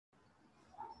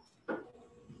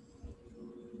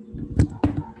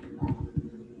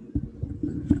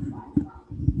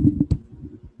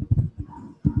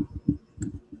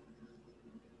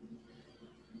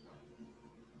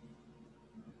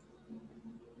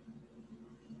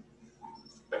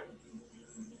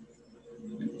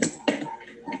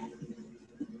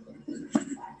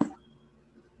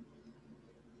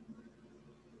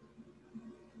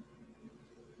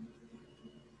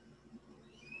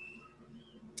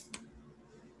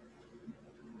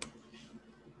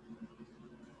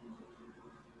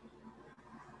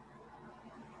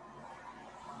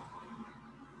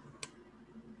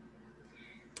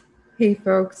Hey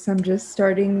folks, I'm just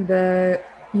starting the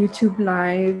YouTube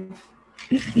live.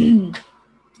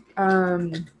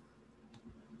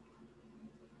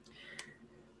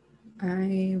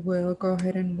 I will go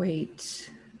ahead and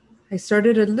wait. I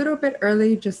started a little bit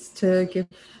early just to give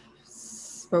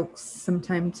folks some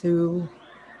time to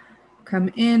come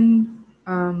in.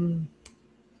 I'm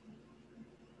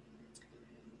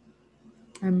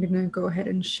gonna go ahead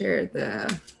and share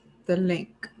the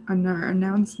link on our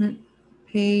announcement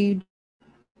page.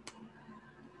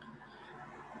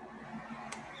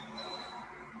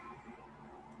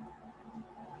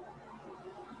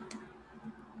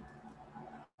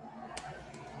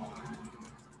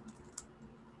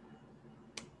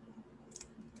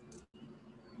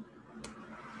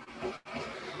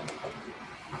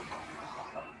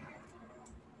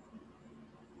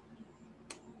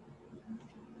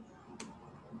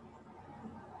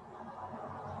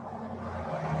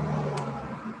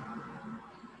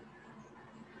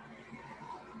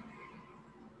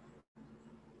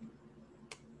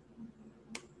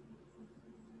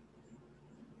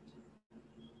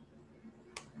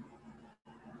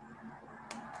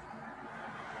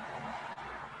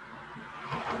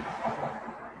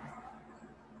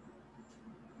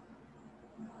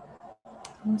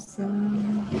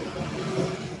 Awesome.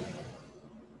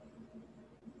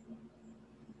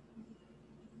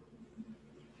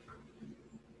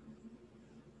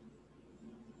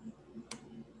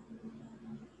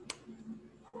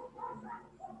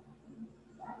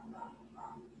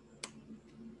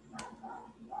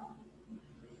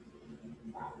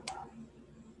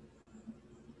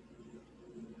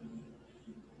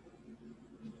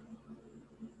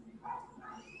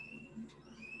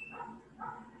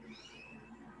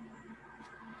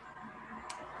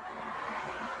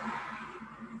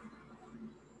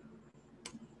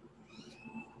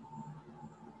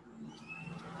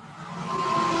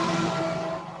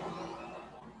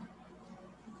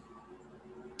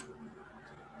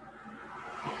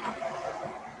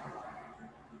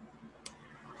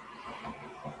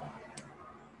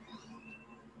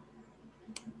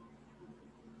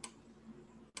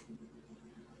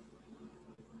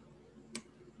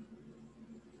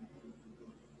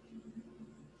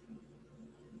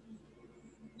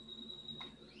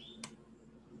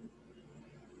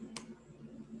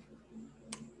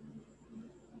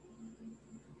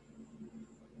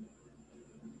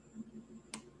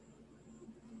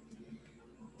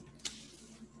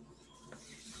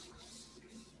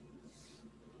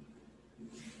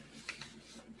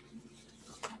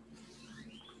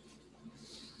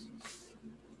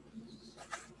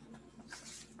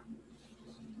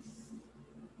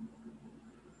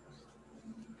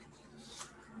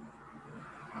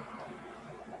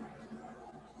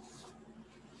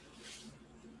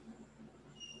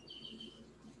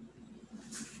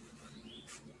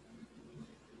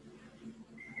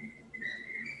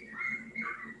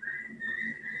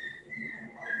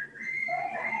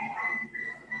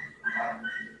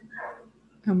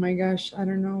 Oh my gosh, I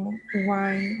don't know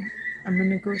why. I'm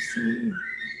gonna go see.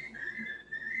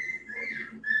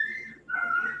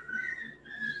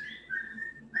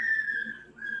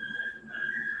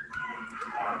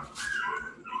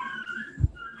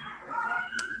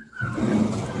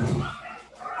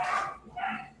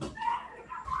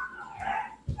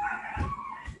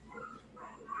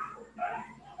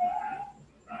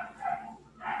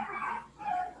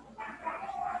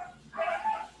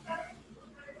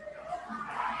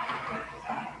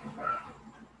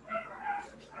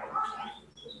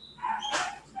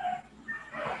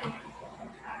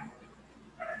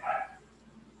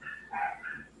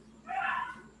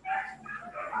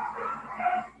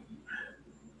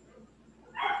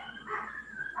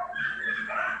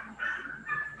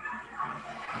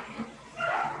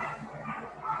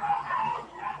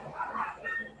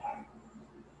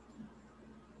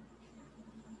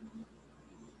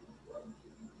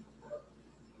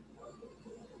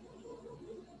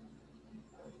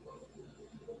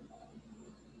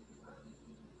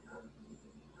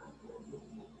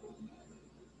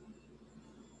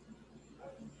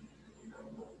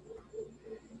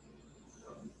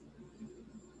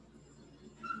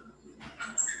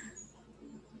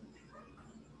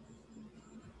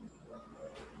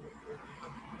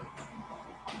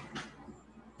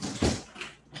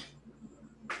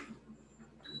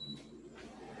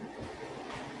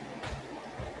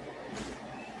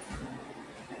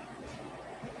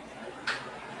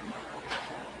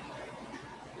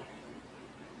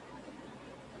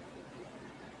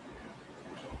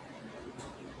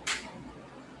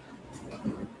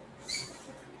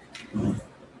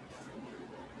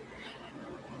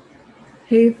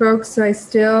 Hey folks, so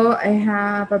I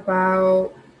have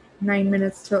about 9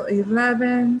 minutes till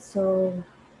 11, so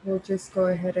we'll just go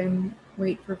ahead and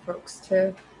wait for folks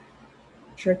to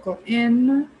trickle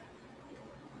in.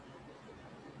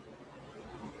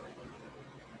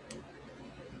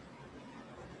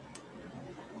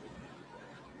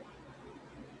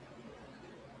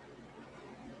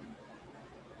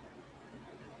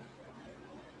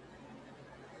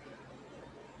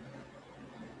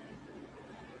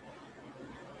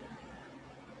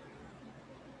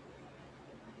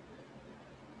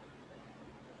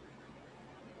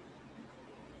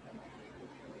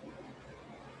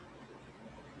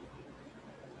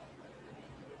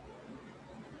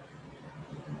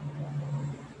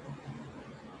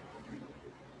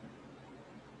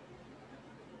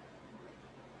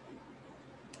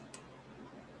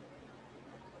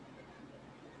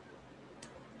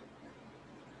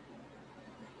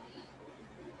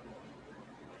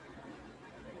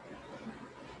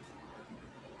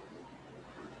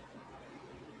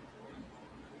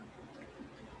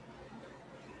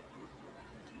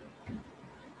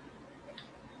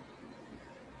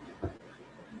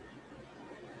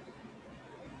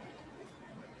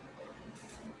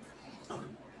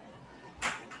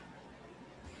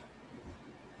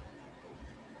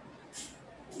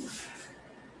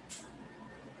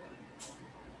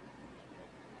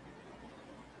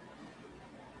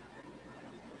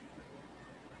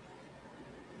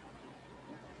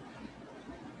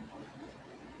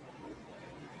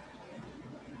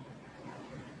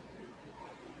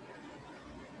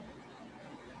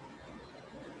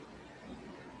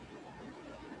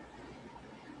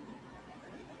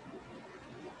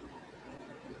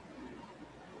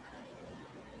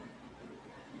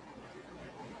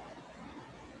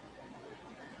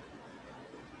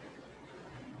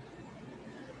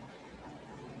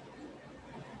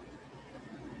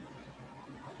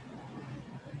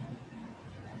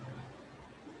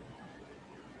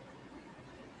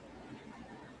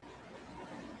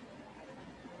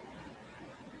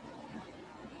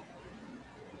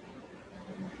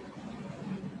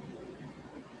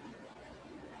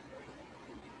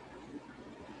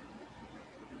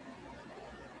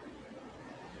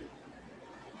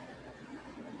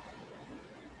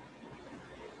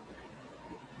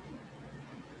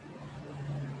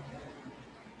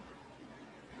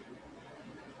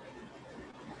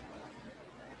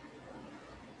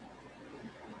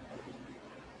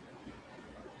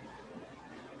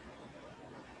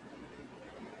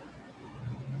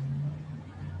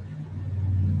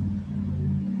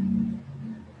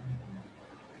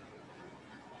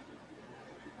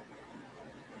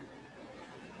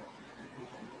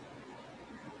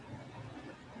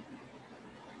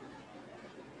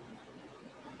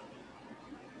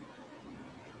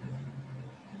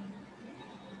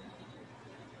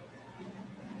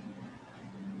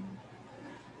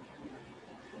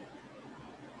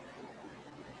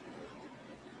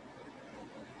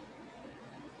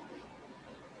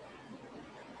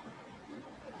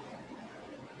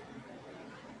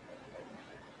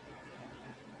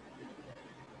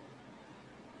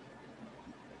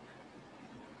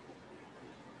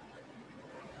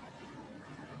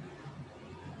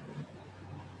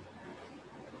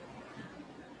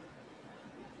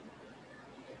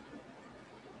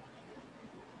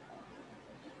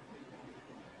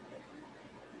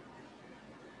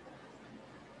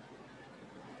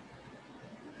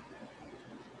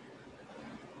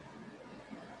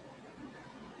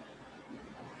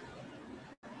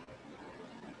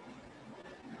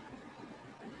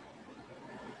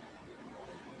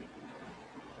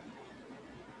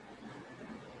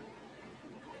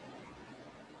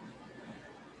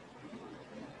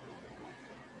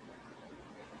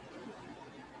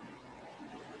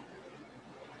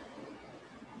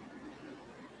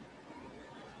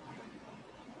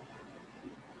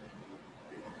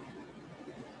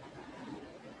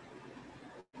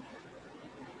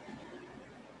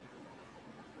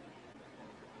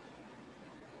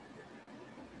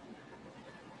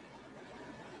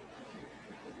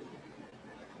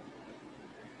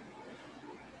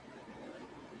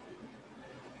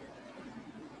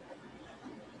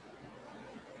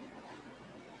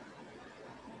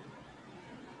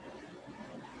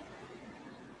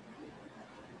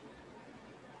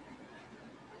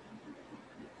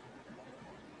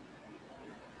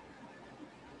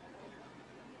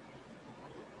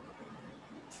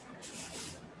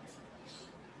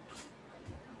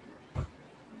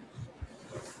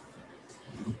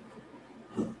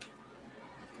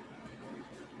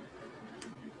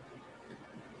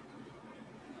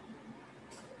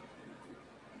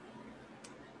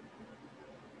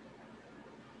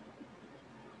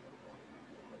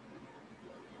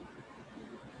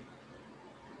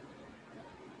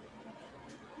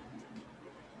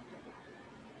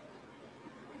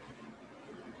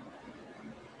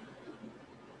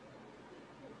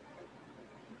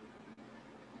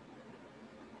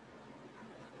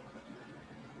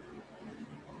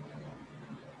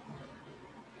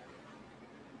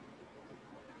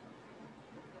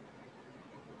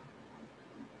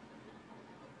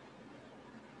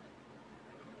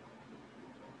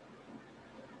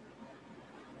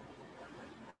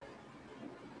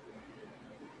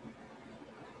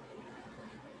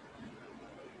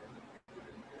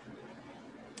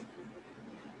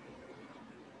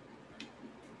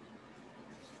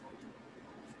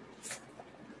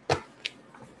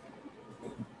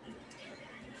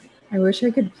 I wish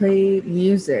I could play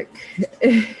music.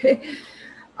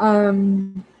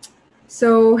 um,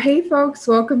 so, hey folks,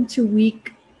 welcome to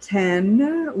week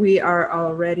 10. We are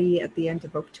already at the end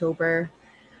of October.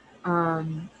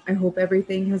 I hope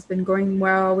everything has been going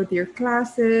well with your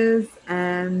classes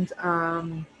and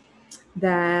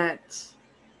that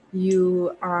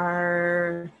you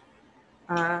are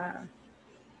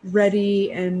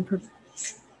ready and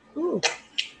Ooh.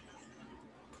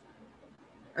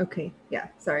 Okay, yeah,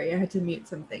 sorry, I had to mute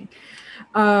something.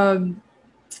 Um,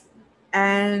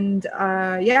 And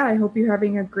yeah, I hope you're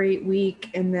having a great week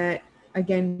and that,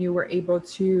 again, you were able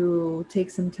to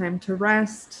take some time to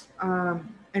rest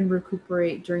and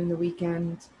recuperate during the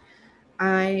weekend.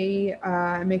 I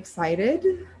am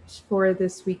excited for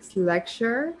this week's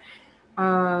lecture.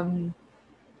 Um,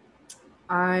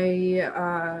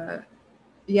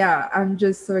 yeah, I'm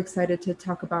just so excited to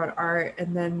talk about art.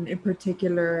 And then in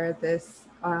particular,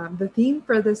 the theme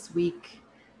for this week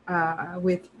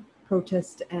with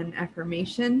protest and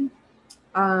affirmation.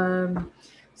 Um,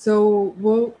 so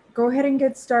we'll go ahead and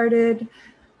get started.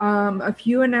 A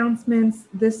few announcements.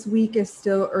 This week is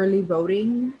still early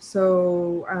voting.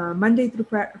 So Monday through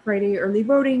Friday, early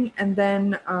voting. And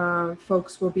then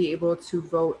folks will be able to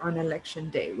vote on election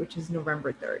day, which is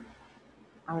November 3rd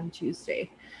on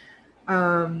Tuesday.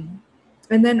 And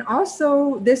then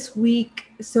also this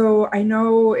week, so I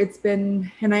know it's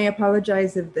been, and I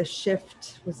apologize if the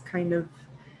shift was kind of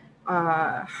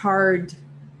hard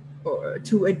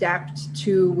to adapt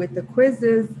to with the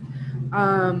quizzes.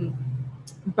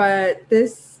 But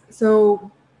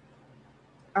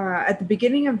at the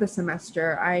beginning of the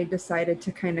semester, I decided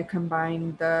to kind of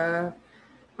combine the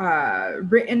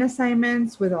written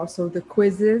assignments with also the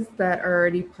quizzes that are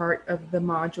already part of the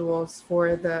modules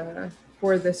for the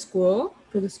School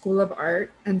of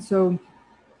Art. And so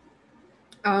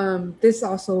this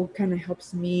also kind of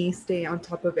helps me stay on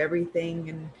top of everything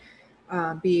and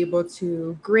be able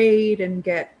to grade and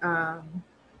get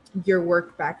your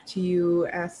work back to you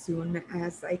as soon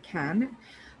as I can.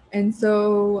 And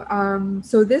so,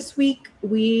 so this week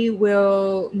we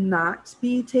will not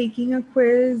be taking a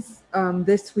quiz.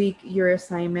 This week, your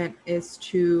assignment is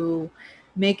to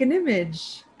make an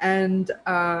image, and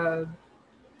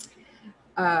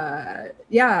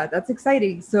yeah, that's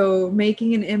exciting. So,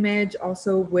 making an image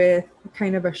also with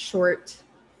kind of a short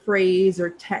phrase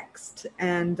or text,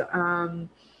 and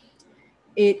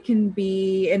it can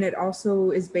be, and it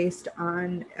also is based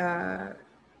on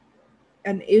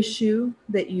an issue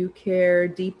that you care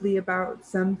deeply about,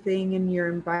 something in your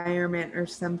environment or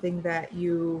something that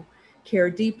you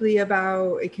care deeply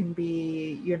about. It can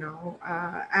be,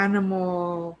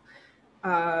 animal,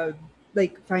 uh,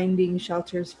 like finding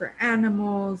shelters for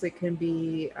animals. It can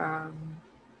be,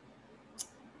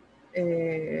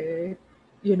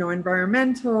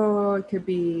 environmental. It could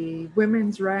be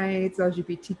women's rights,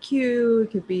 LGBTQ.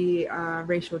 It could be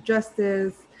racial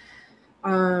justice.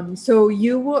 So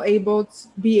you will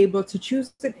be able to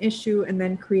choose an issue and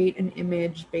then create an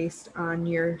image based on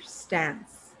your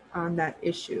stance on that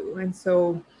issue. And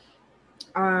so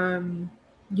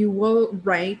you will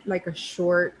write like a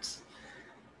short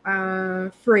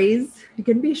phrase. It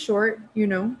can be short,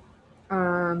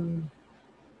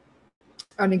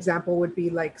 an example would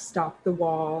be like stop the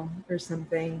wall or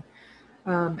something.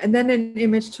 And then an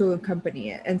image to accompany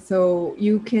it. And so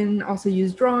you can also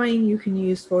use drawing, you can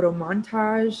use photo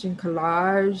montage and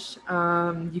collage.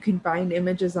 You can find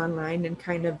images online and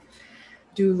kind of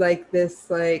do like this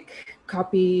like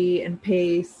copy and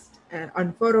paste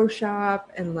on Photoshop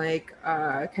and like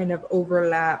kind of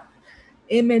overlap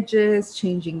images,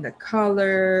 changing the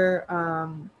color.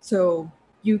 So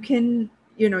you can,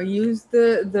 use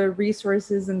the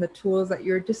resources and the tools at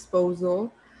your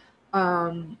disposal.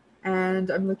 And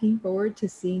I'm looking forward to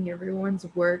seeing everyone's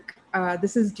work.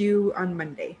 This is due on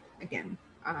Monday again,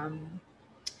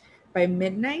 by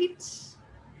midnight.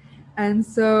 And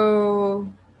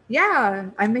so, yeah,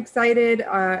 I'm excited.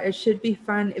 It should be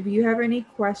fun. If you have any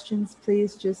questions,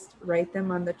 please just write them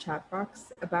on the chat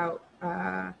box about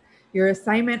your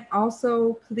assignment.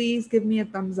 Also, please give me a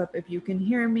thumbs up if you can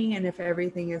hear me and if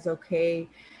everything is okay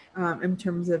in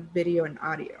terms of video and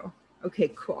audio.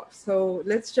 Okay, cool. So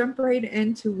let's jump right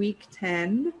into week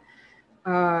 10.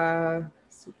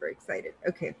 Super excited.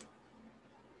 Okay.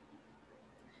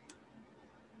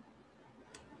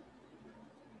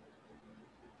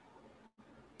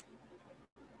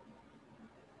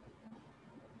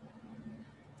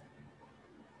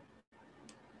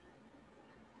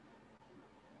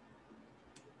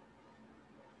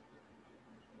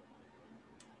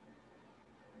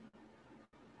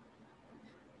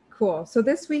 Cool. So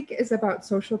this week is about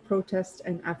social protest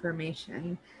and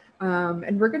affirmation.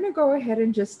 And we're going to go ahead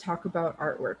and just talk about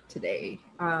artwork today.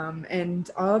 And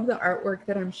all of the artwork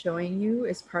that I'm showing you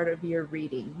is part of your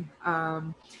reading.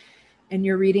 And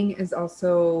your reading is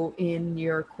also in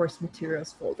your course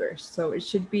materials folder, so it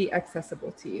should be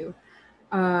accessible to you.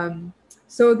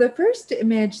 So the first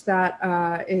image that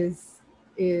is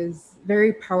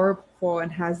very powerful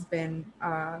and has been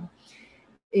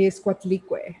is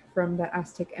Coatlicue from the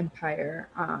Aztec Empire.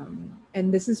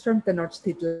 And this is from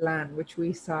Tenochtitlan, which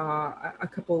we saw a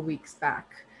couple of weeks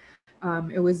back.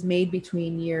 It was made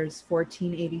between years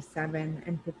 1487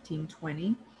 and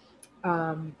 1520.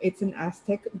 It's an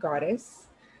Aztec goddess.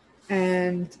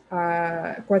 And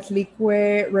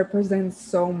Coatlicue represents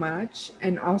so much.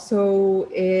 And also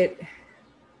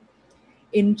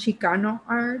in Chicano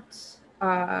art,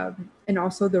 and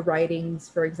also the writings,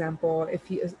 for example, if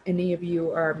any of you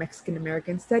are Mexican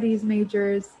American studies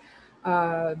majors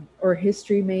or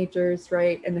history majors,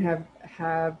 right, and have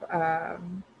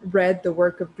read the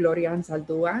work of Gloria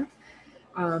Anzaldúa,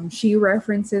 she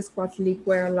references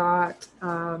Coatlicue a lot.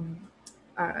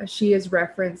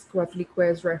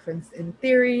 Coatlicue is referenced in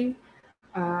theory,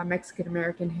 Mexican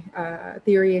American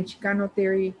theory and Chicano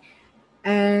theory,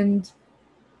 and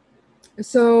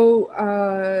so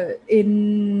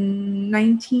in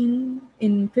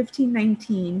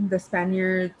 1519, the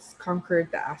Spaniards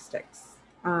conquered the Aztecs,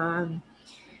 and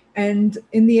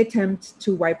in the attempt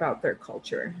to wipe out their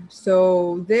culture.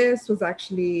 So this was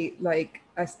actually like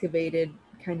excavated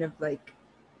kind of like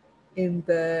in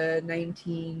the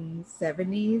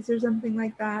 1970s or something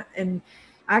like that. And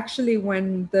actually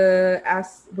when the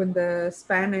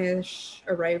Spanish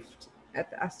arrived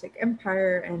at the Aztec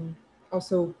Empire and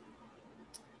also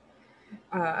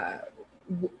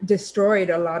destroyed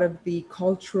a lot of the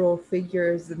cultural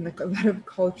figures and a lot of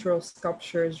cultural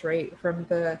sculptures, right, from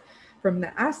the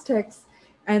Aztecs.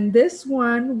 And this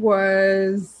one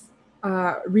was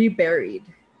reburied.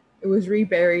 It was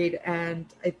reburied,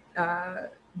 and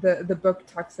the book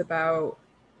talks about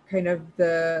kind of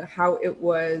how it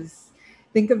was.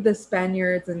 Think of the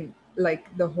Spaniards and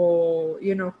like the whole,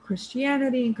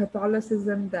 Christianity and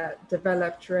Catholicism that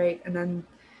developed, right, and then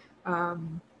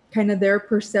kind of their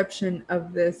perception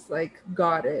of this like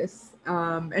goddess.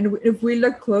 And if we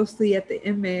look closely at the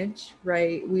image,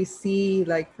 right, we see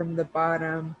like from the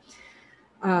bottom,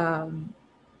 her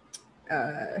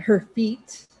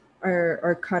feet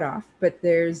are cut off, but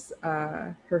there's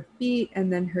her feet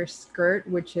and then her skirt,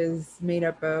 which is made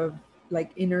up of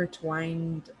like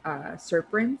intertwined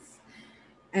serpents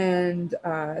and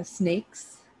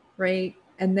snakes, right?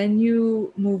 And then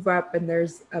you move up and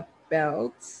there's a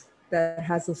belt that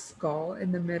has a skull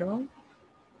in the middle.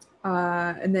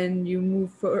 And then you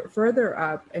move further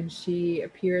up and she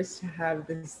appears to have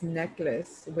this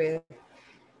necklace with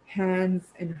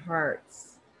hands and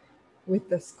hearts with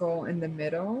the skull in the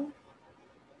middle.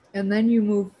 And then you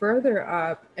move further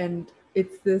up and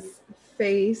it's this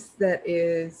face that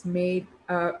is made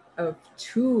up of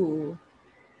two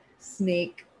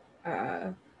snake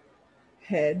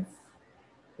heads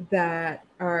that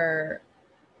are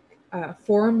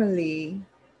formally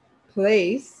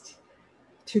placed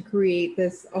to create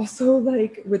this, also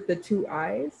like with the two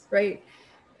eyes, right?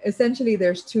 Essentially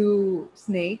there's two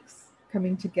snakes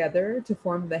coming together to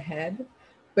form the head,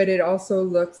 but it also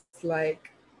looks like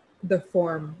the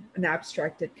form, an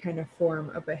abstracted kind of form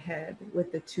of a head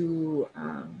with the two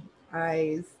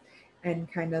eyes and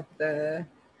kind of the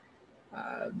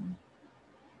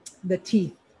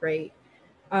teeth, right?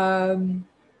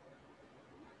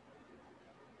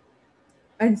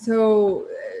 And so,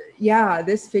 yeah,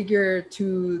 this figure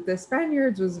to the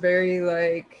Spaniards was very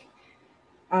like,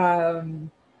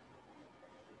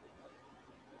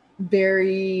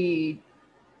 very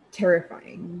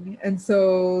terrifying. And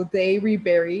so they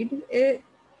reburied it.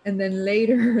 And then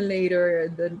later,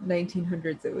 in the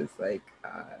 1900s, it was like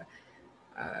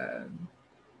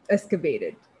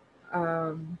excavated.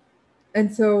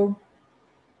 And so,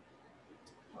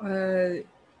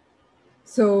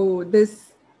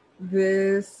 this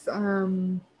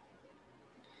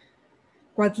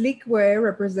Coatlicue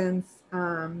represents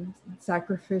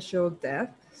sacrificial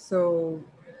death. So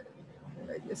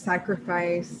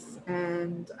sacrifice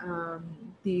and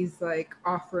these like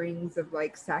offerings of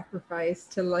like sacrifice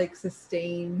to like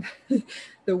sustain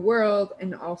the world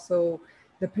and also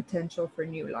the potential for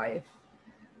new life.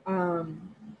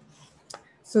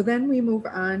 So then we move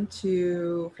on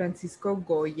to Francisco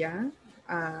Goya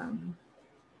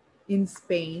in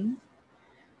Spain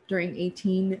during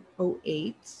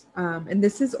 1808. And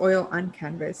this is oil on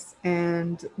canvas.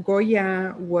 And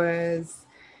Goya was,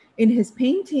 in his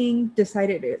painting,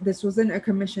 decided this wasn't a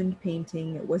commissioned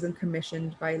painting. It wasn't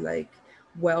commissioned by like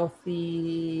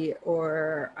wealthy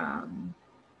or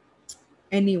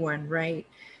anyone, right?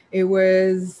 It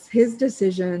was his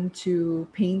decision to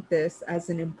paint this as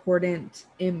an important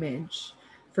image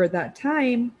for that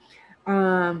time,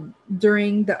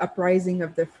 during the uprising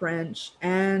of the French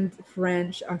and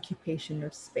French occupation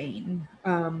of Spain,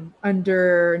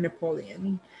 under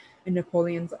Napoleon and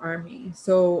Napoleon's army.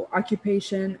 So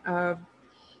occupation of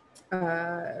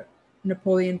uh,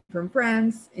 Napoleon from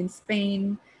France in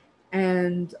Spain,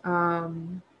 and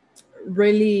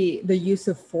really the use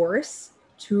of force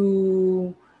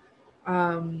to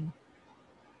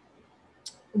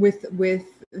with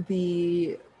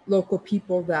the local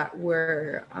people that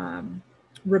were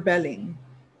rebelling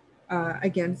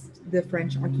against the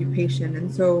French occupation.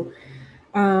 And so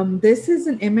this is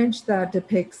an image that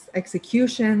depicts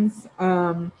executions.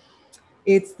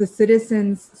 It's the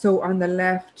citizens. So on the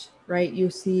left, right, you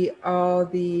see all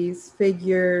these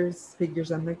figures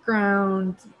on the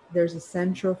ground. There's a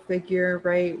central figure,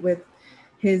 right, with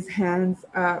his hands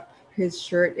up. His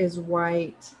shirt is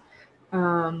white.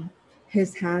 Um,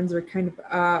 his hands are kind of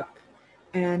up.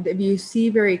 And if you see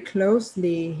very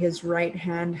closely, his right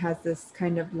hand has this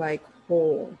kind of like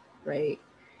hole, right?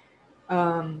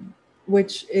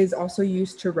 Which is also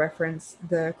used to reference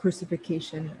the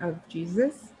crucifixion of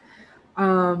Jesus.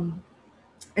 Um,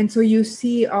 and so you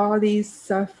see all these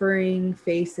suffering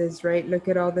faces, right? Look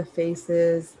at all the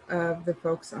faces of the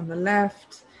folks on the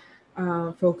left,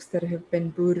 folks that have been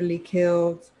brutally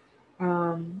killed,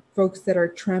 folks that are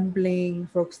trembling,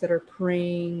 folks that are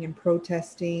praying and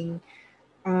protesting.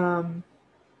 And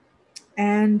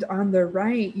on the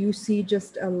right, you see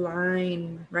just a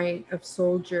line, right, of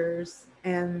soldiers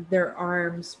and their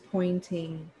arms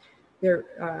pointing, their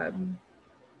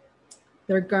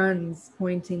their guns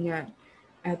pointing at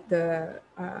the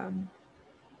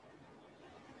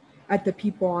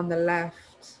people on the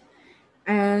left.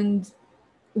 And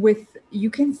with, you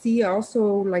can see also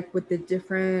like with the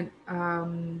different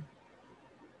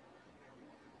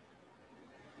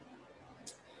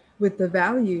with the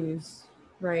values,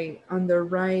 right? On the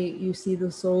right, you see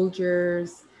the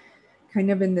soldiers kind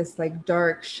of in this like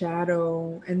dark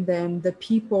shadow, and then the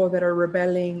people that are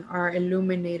rebelling are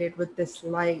illuminated with this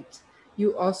light.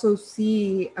 You also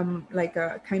see like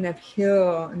a kind of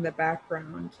hill in the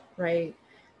background, right?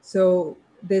 So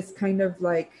this kind of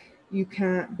like,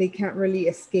 they can't really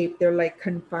escape. They're like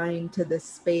confined to this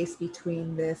space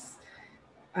between this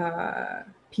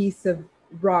piece of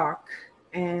rock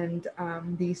and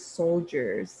these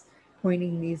soldiers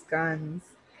pointing these guns.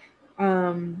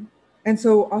 And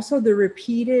so also the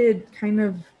repeated kind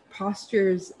of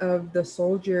postures of the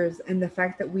soldiers and the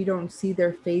fact that we don't see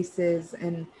their faces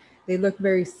and they look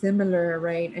very similar,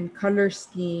 right? And color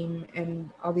scheme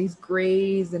and all these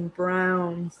grays and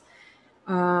browns,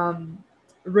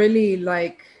 really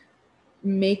like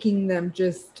making them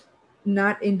just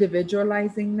not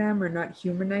individualizing them or not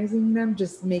humanizing them,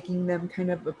 just making them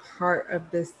kind of a part of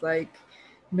this like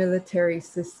military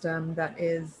system that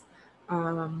is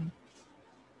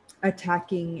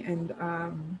attacking and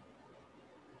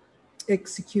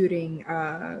executing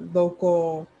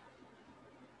local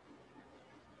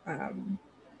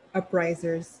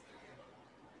uprisers.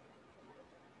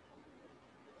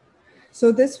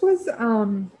 So this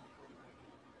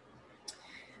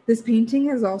painting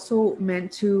is also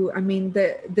meant to, I mean,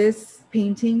 this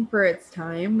painting for its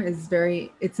time is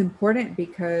it's important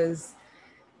because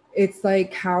it's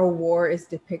like how war is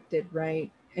depicted,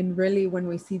 right? And really when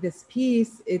we see this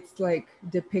piece, it's like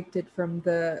depicted from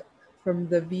the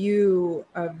view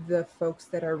of the folks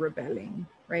that are rebelling,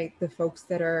 right? The folks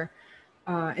that are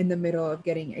in the middle of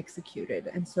getting executed.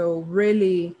 And so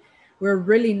really, we're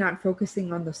really not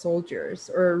focusing on the soldiers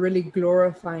or really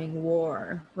glorifying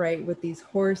war, right? With these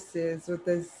horses, with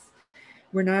this,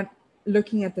 we're not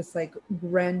looking at this like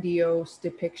grandiose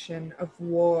depiction of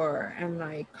war and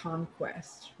like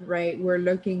conquest, right? We're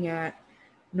looking at,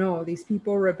 no, these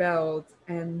people rebelled,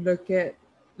 and look at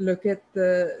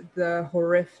the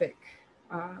horrific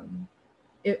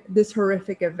this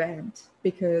horrific event,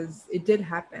 because it did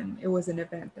happen. It was an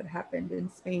event that happened in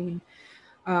Spain.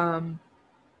 Um,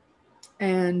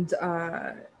 and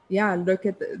yeah, look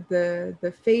at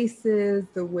the faces,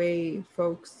 the way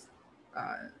folks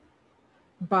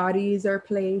bodies are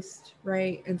placed,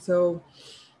 right? And so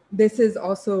this is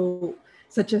also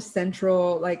such a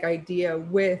central like idea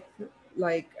with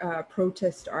like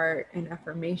protest art and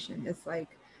affirmation. It's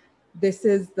like, this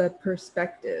is the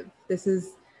perspective. This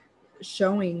is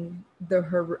showing the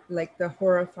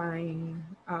horrifying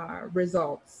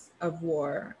results of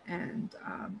war and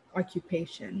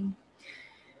occupation.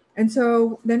 And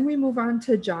so then we move on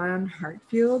to John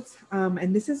Hartfield.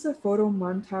 And this is a photo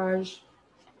montage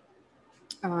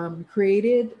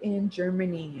created in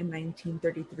Germany in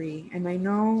 1933. And I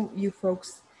know you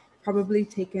folks probably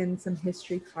taken some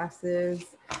history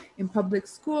classes in public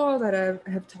school that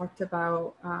have talked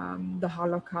about the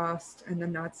Holocaust and the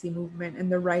Nazi movement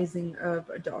and the rising of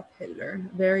Adolf Hitler.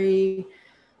 Very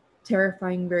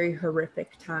terrifying, very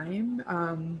horrific time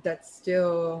that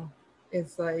still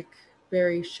is like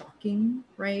very shocking,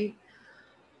 right?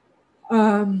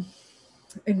 And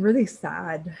really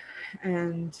sad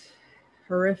and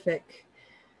horrific.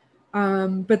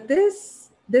 But this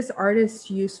artist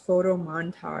used photo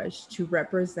montage to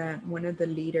represent one of the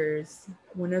leaders,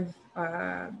 the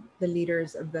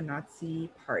leaders of the Nazi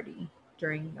party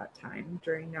during that time,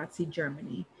 during Nazi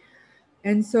Germany.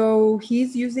 And so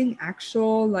he's using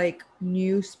actual like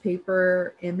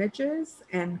newspaper images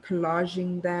and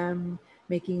collaging them,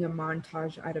 making a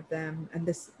montage out of them. And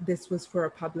this was for a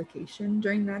publication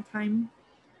during that time.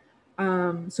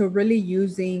 So really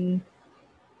using,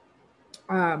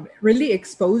 really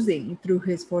exposing through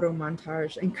his photo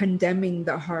montage and condemning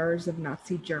the horrors of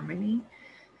Nazi Germany.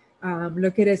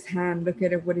 Look at his hand, look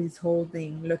at what he's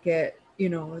holding, look at, you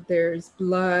know, there's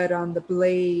blood on the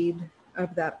blade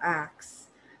of that axe.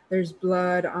 There's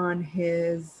blood on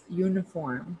his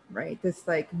uniform, right? This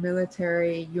like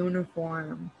military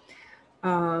uniform.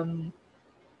 And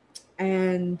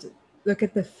look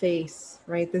at the face,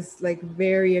 right? This like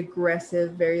very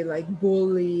aggressive, very like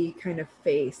bully kind of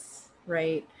face,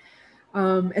 right?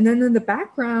 And then in the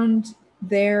background,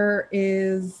 there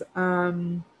is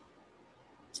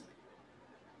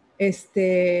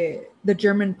the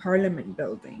German Parliament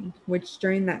building, which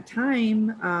during that time,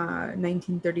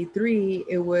 1933,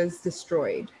 it was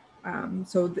destroyed.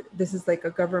 So this is like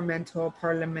a governmental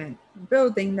parliament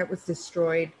building that was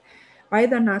destroyed by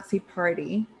the Nazi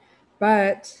party,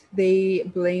 but they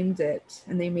blamed it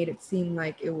and they made it seem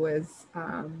like it was,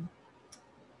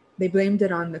 they blamed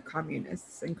it on the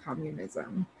communists and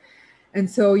communism. And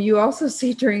so you also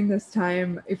see during this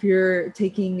time, if you're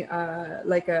taking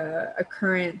like a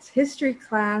current history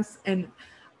class, and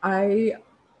I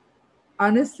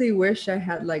honestly wish I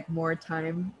had like more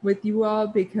time with you all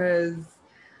because,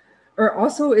 or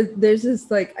also there's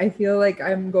this like, I feel like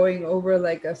I'm going over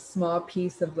like a small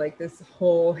piece of like this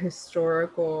whole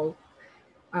historical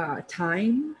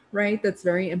time, right? That's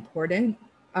very important.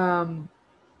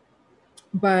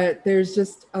 But there's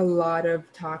just a lot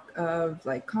of talk of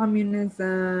like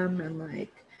communism and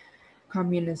like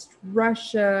communist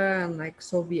Russia and like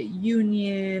Soviet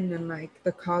Union and like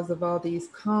the cause of all these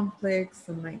conflicts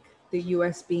and like the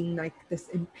US being like this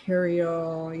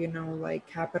imperial, you know, like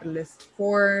capitalist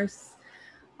force.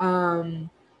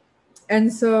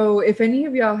 And so if any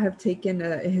of y'all have taken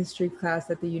a history class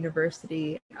at the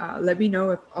university, let me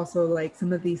know if also like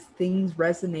some of these things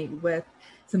resonate with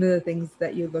some of the things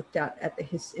that you looked at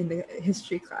in the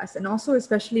history class. And also,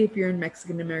 especially if you're in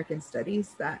Mexican American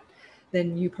studies, that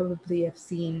then you probably have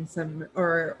seen some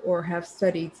or have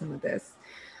studied some of this.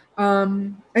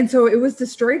 And so it was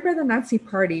destroyed by the Nazi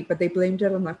party, but they blamed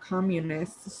it on the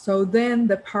communists. So then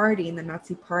the party, the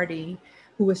Nazi party,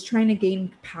 who was trying to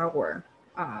gain power,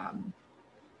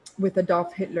 with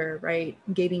Adolf Hitler, right,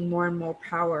 gaining more and more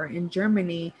power in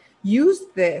Germany,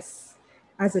 used this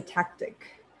as a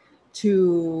tactic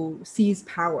to seize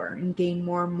power and gain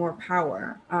more and more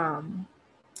power,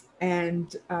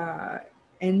 and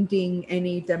ending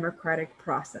any democratic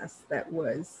process that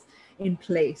was in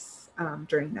place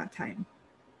during that time.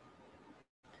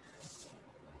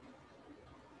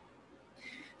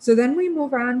 So then we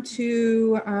move on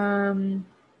to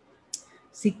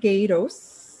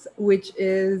Siqueiros, which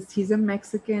is, he's a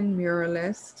Mexican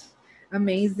muralist,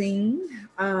 amazing.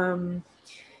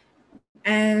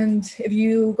 And if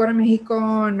you go to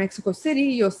Mexico and Mexico City,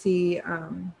 you'll see,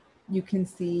 you can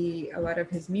see a lot of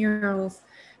his murals.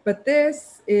 But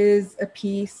this is a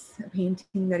piece, a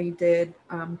painting that he did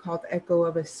called Echo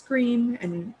of a Scream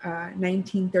in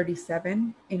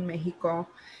 1937 in Mexico.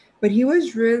 But he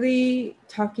was really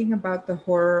talking about the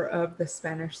horror of the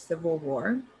Spanish Civil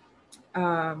War.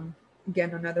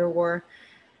 Again, another war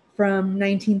from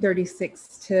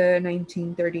 1936 to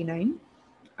 1939.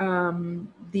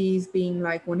 These being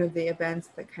like one of the events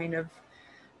that kind of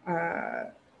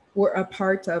were a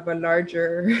part of a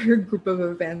larger group of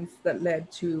events that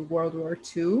led to World War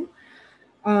II.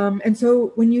 And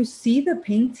so when you see the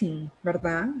painting,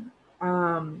 ¿verdad?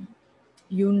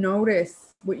 You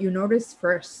notice, what you notice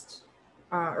first,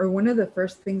 or one of the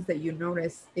first things that you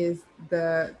notice is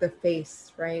the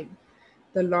face, right?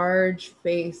 The large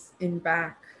face in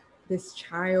back, this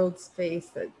child's face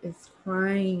that is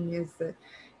crying,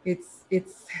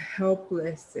 It's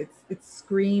helpless, it's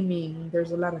screaming.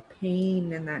 There's a lot of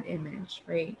pain in that image,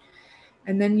 right?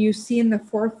 And then you see in the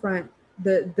forefront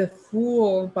the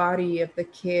full body of the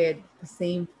kid, the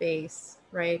same face,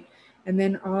 right? And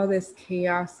then all this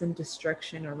chaos and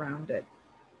destruction around it.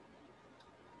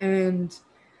 And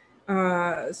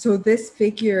so this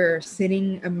figure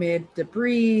sitting amid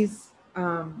debris,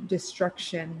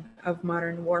 destruction of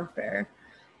modern warfare.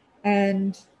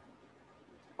 And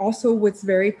also what's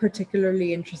very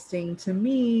particularly interesting to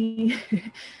me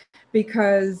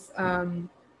because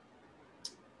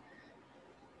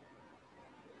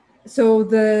so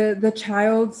the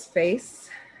child's face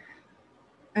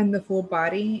and the full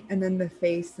body and then the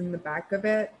face in the back of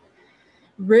it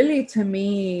really to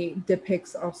me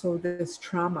depicts also this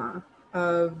trauma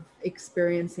of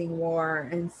experiencing war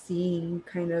and seeing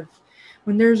kind of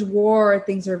when there's war,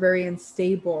 things are very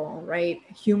unstable, right?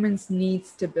 Humans need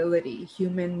stability.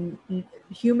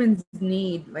 Humans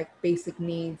need like basic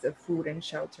needs of food and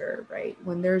shelter, right?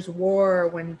 When there's war,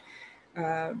 when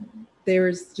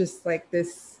there's just like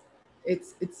this,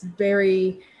 it's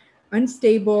very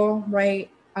unstable, right?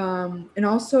 And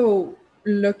also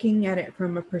looking at it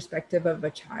from a perspective of a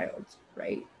child,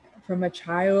 right? From a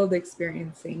child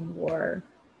experiencing war.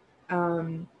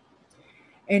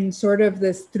 And sort of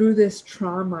this, through this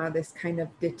trauma, this kind of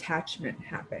detachment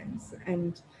happens.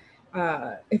 And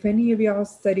if any of y'all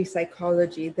study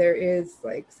psychology, there is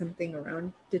like something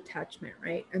around detachment,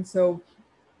 right? And so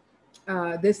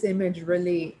this image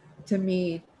really, to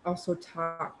me, also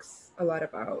talks a lot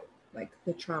about like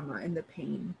the trauma and the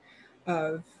pain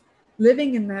of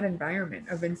living in that environment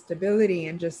of instability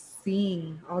and just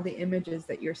seeing all the images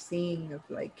that you're seeing of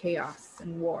like chaos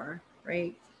and war,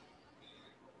 right?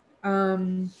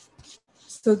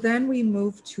 So then we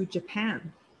moved to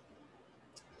Japan.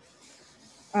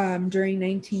 During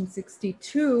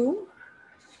 1962,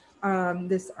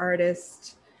 this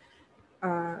artist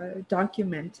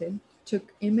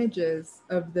took images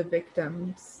of the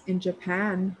victims in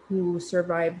Japan who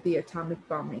survived the atomic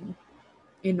bombing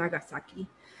in Nagasaki.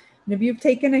 And if you've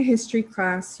taken a history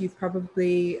class, you've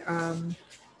probably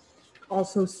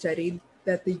also studied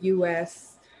that the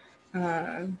U.S.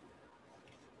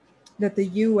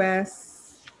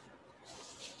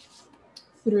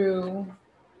 Through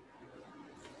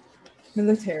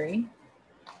military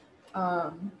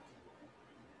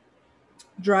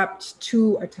dropped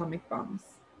 2 atomic bombs.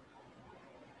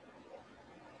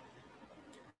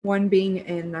 One being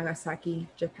in Nagasaki,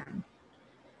 Japan,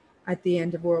 at the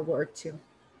end of World War II.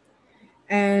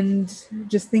 And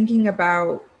just thinking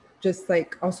about just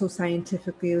like also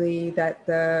scientifically that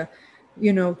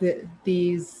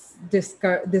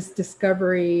this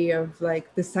discovery of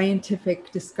like the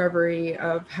scientific discovery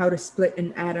of how to split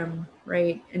an atom,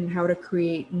 right? And how to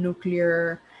create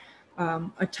nuclear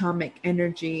atomic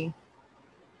energy.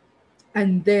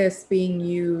 And this being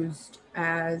used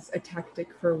as a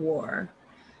tactic for war.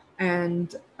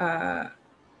 And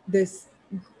this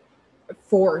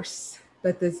force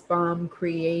that this bomb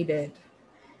created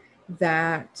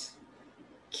that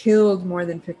killed more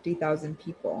than 50,000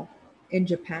 people in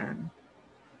Japan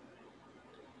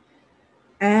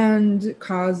and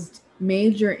caused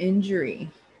major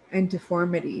injury and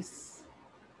deformities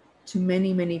to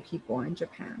many, many people in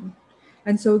Japan.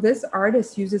 And so this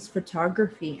artist uses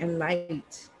photography and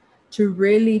light to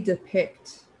really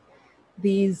depict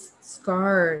these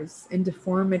scars and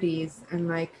deformities and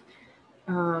like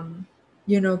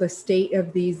the state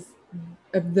of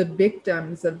the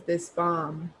victims of this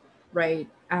bomb right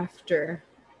after.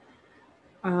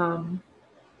 And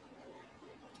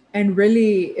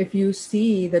really, if you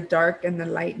see the dark and the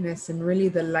lightness, and really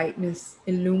the lightness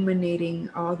illuminating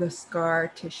all the scar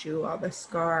tissue, all the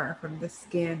scar from the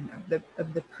skin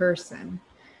of the person,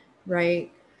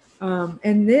 right?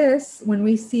 And this, when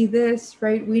we see this,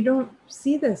 right, we don't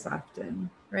see this often,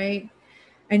 right?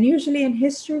 And usually in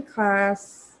history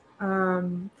class,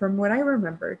 from what I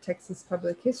remember, Texas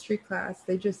public history class,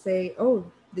 they just say, oh,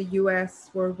 the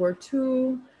US World War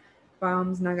II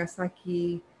bombs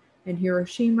Nagasaki and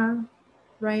Hiroshima,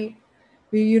 right?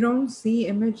 But you don't see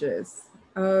images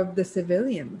of the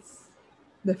civilians,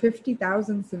 the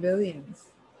 50,000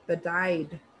 civilians that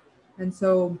died. And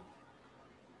so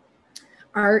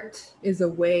art is a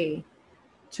way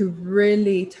to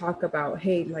really talk about,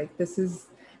 hey, like this is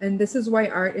why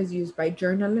art is used by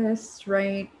journalists,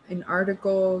 right? In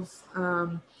articles,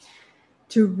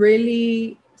 to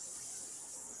really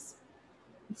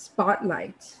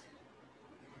spotlight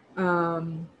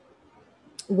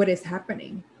what is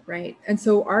happening, right? And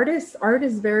so art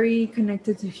is very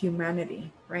connected to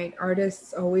humanity, right?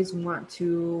 Artists always want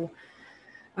to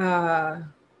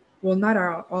well, not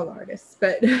all artists,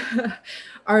 but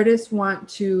artists want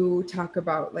to talk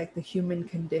about like the human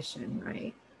condition,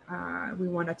 right? We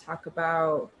want to talk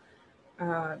about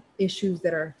issues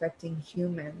that are affecting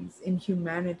humans in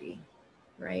humanity,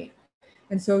 right?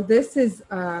 And so this is,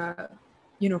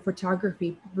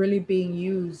 photography really being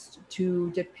used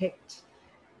to depict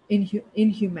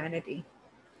inhumanity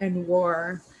and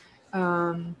war.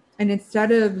 And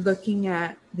instead of looking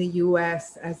at the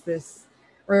US as this,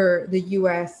 or the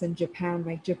US and Japan,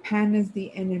 like Japan is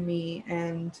the enemy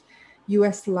and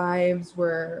US lives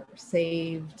were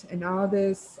saved and all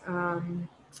this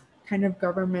kind of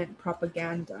government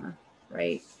propaganda,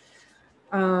 right?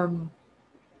 Um,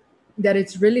 that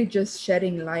it's really just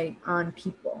shedding light on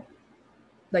people.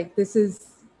 Like this is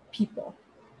people.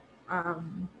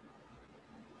 Um,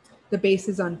 the base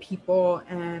is on people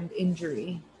and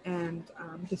injury and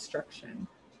destruction,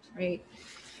 right?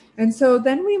 And so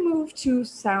then we move to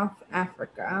South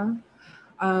Africa.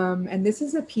 And this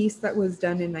is a piece that was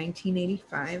done in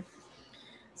 1985.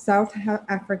 South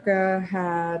Africa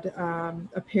had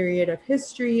a period of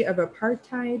history of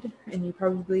apartheid, and you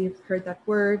probably have heard that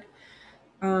word.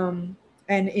 And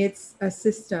it's a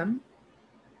system,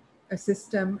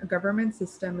 a government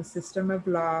system, a system of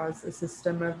laws, a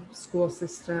system of school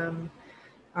system,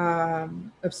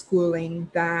 of schooling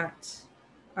that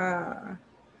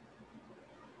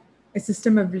a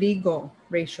system of legal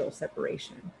racial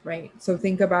separation, right? So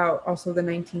think about also the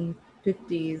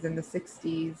 1950s and the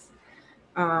 60s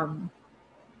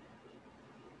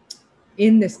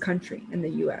in this country, in the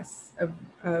US,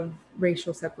 of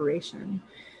racial separation.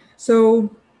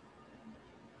 So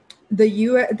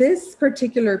this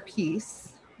particular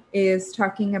piece is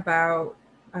talking about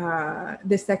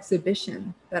this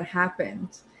exhibition that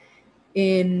happened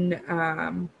in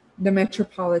the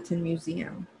Metropolitan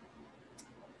Museum,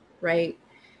 right?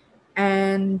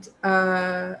 And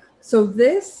so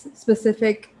this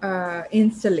specific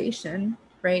installation,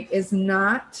 right, is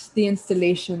not the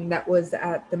installation that was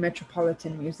at the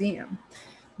Metropolitan Museum,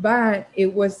 but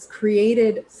it was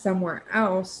created somewhere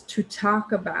else to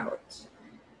talk about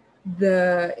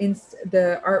the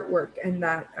artwork and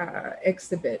that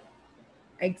exhibit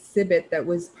that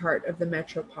was part of the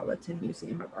Metropolitan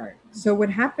Museum of Art. So what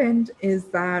happened is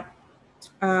that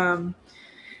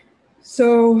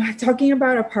so talking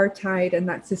about apartheid and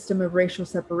that system of racial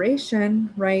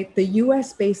separation, right? The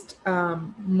US-based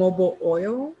Mobil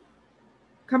Oil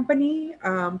company,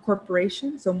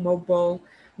 corporation. So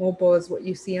Mobil is what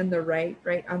you see on the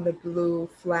right on the blue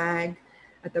flag.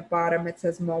 At the bottom, it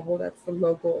says Mobil. That's the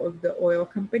logo of the oil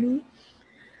company.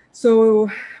 So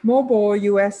Mobil,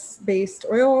 US-based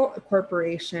oil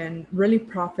corporation, really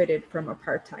profited from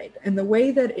apartheid. And the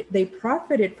way that they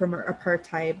profited from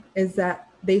apartheid is that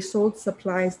they sold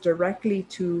supplies directly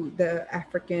to the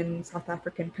South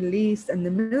African police and the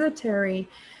military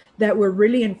that were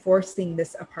really enforcing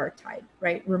this apartheid,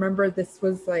 right? Remember, this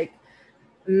was like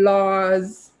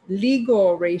laws,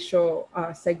 legal racial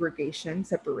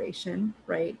separation,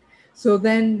 right? So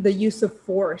then the use of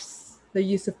force, the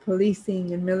use of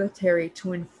policing and military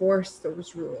to enforce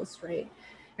those rules, right?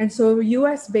 And so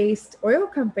US-based oil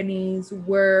companies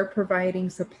were providing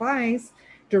supplies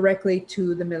directly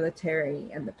to the military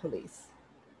and the police,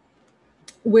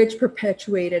 which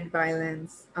perpetuated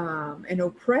violence and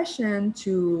oppression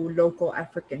to local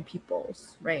African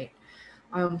peoples, right?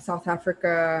 South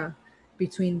Africa,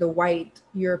 between the white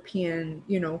European,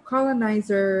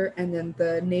 colonizer and then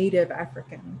the native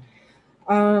African.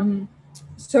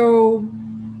 So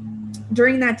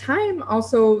during that time,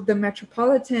 also the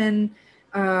Metropolitan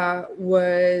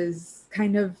was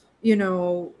kind of,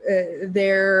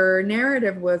 their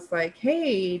narrative was like,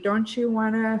 hey, don't you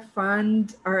want to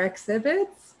fund our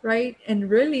exhibits, right? And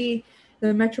really,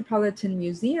 the Metropolitan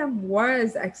Museum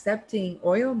was accepting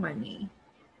oil money,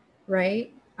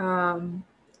 right,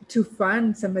 to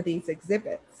fund some of these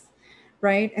exhibits,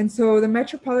 right? And so the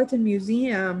Metropolitan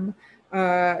Museum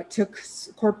took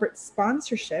corporate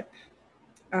sponsorship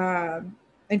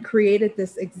and created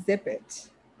this exhibit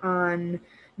on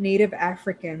Native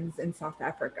Africans in South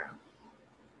Africa.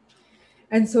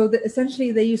 And so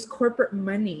essentially they used corporate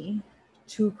money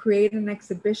to create an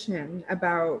exhibition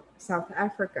about South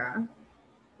Africa,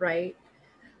 right?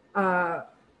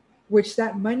 Which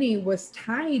that money was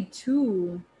tied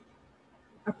to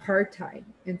apartheid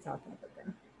in South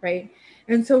Africa, right?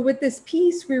 And so with this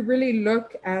piece, we really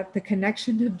look at the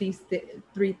connection of these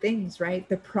three things, right?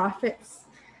 The profits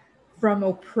from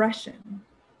oppression,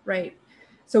 right?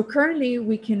 So currently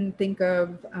we can think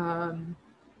of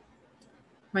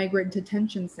migrant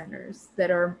detention centers that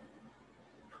are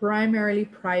primarily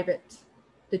private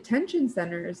detention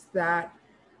centers that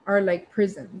are like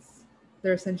prisons.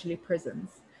 They're essentially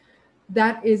prisons.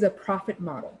 That is a profit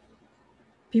model.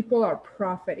 People are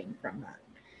profiting from that.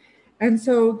 And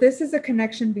so this is a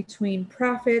connection between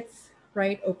profits,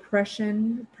 right?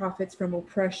 Oppression, profits from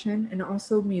oppression, and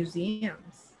also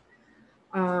museums.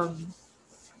 Um,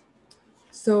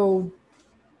 so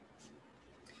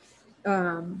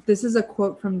this is a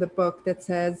quote from the book that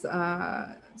says,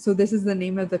 so this is the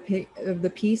name of the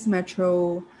piece,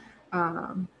 Metro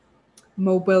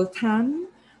Mobiltan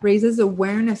raises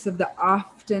awareness of the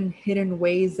often hidden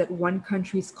ways that one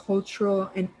country's culture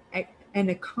and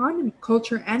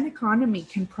economy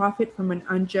can profit from an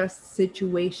unjust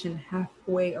situation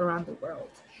halfway around the world.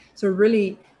 So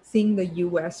really seeing the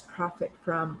U.S. profit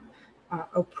from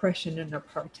oppression and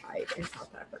apartheid in South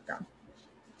Africa.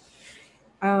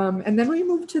 And then we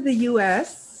move to the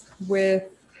U.S. with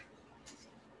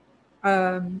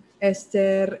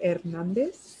Esther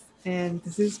Hernandez. And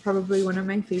this is probably one of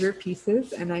my favorite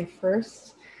pieces. And I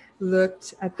first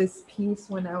looked at this piece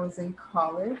when I was in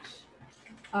college.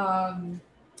 And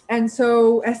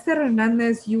so Esther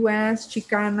Hernandez, US,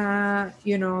 Chicana,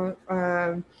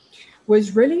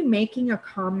 was really making a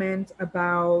comment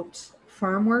about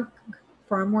farm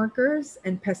workers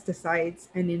and pesticides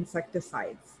and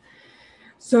insecticides.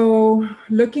 So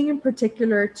looking in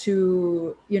particular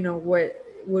to,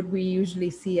 what we usually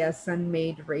see as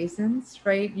sun-made raisins,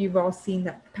 right? You've all seen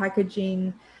that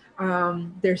packaging.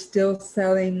 They're still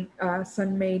selling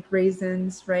sun-made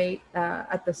raisins, right,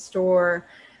 at the store,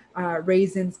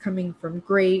 raisins coming from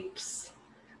grapes,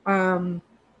 and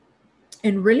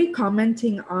really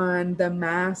commenting on the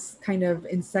mass kind of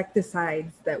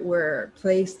insecticides that were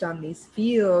placed on these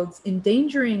fields,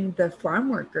 endangering the farm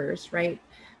workers, right?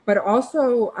 But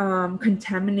also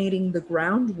contaminating the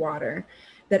groundwater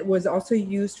that was also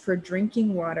used for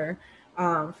drinking water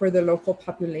for the local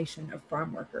population of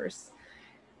farm workers.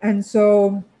 And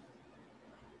so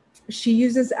she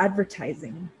uses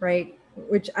advertising, right?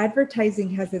 Which advertising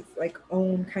has its like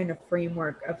own kind of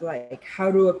framework of like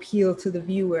how to appeal to the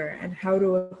viewer and how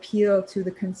to appeal to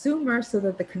the consumer so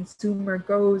that the consumer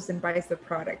goes and buys the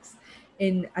products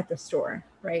at the store,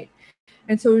 right?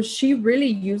 And so she really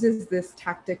uses this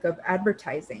tactic of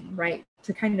advertising, right,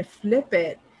 to kind of flip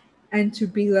it and to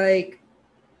be like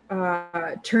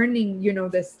turning,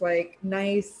 this like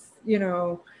nice,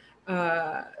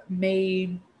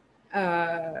 made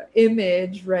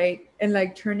image, right, and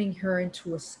like turning her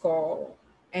into a skull.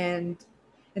 And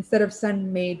instead of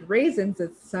sun-made raisins,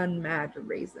 it's sun-mad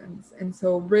raisins. And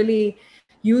so really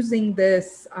using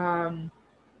this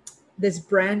this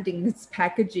branding, this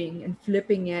packaging, and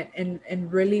flipping it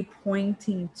and really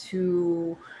pointing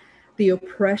to the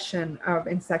oppression of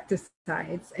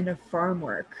insecticides and of farm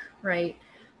work, right?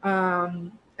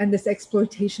 And this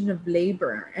exploitation of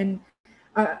labor. And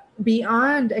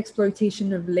beyond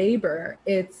exploitation of labor,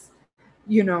 it's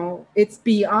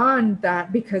beyond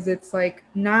that, because it's like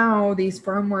now these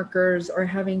farm workers are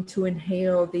having to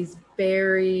inhale these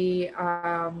very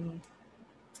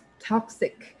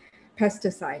toxic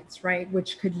pesticides, right,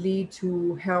 which could lead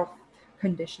to health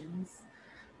conditions.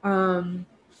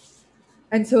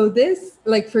 And so this,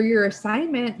 like for your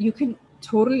assignment, you can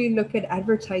totally look at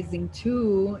advertising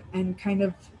too and kind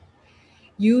of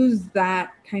use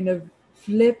that, kind of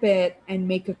flip it and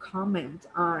make a comment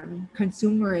on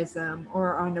consumerism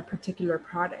or on a particular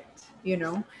product,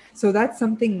 So that's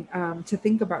something to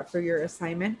think about for your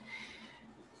assignment.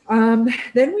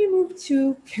 Then we move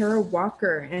to Kara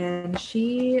Walker, and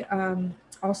she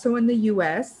also in the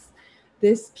US.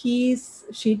 This piece,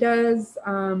 she does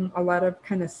a lot of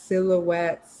kind of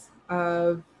silhouettes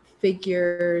of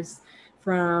figures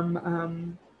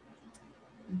from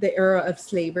the era of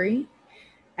slavery.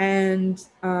 And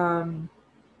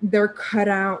they're cut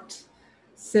out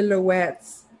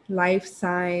silhouettes, life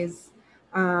size.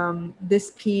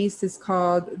 This piece is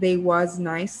called They Was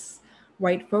Nice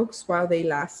White Folks While They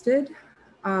Lasted.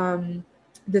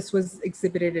 This was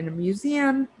exhibited in a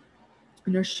museum,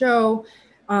 in a show.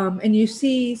 And you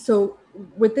see, so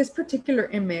with this particular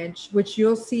image, which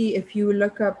you'll see if you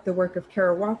look up the work of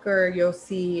Kara Walker, you'll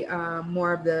see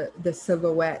more of the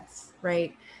silhouettes,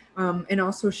 right? And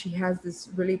also she has this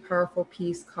really powerful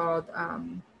piece called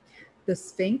The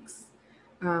Sphinx,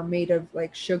 made of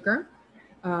like sugar,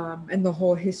 and the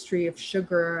whole history of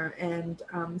sugar and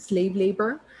slave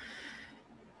labor.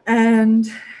 And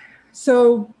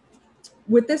so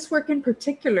with this work in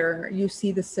particular, you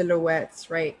see the silhouettes,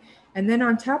 right? And then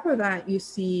on top of that, you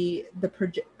see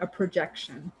a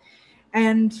projection.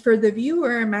 And for the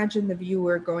viewer, imagine the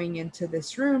viewer going into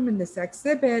this room in this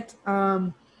exhibit.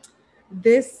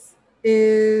 This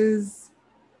is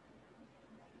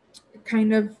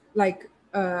kind of like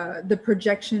the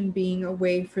projection being a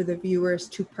way for the viewers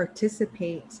to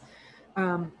participate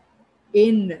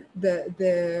in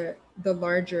the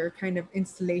larger kind of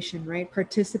installation, right?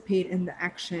 Participate in the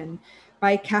action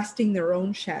by casting their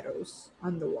own shadows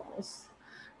on the walls.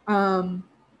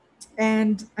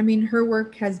 And I mean, her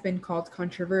work has been called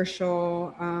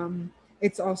controversial.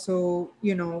 It's also,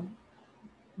 you know,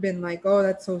 been like, oh,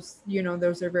 that's so, you know,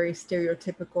 those are very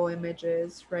stereotypical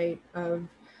images, right? Uh,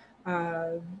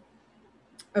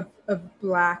 of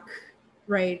Black,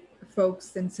 right,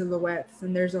 folks in silhouettes.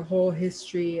 And there's a whole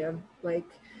history of like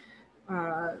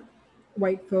uh,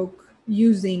 white folk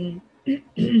using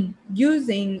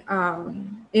using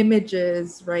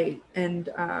images, right, and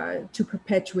to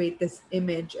perpetuate this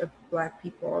image of Black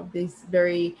people, this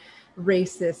very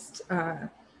racist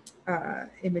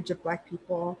image of Black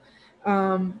people.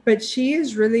 But she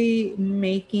is really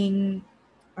making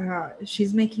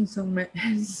she's making so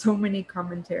many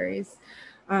commentaries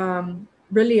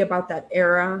really about that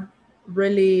era,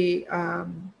 really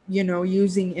you know,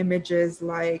 using images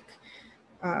like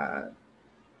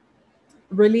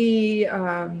really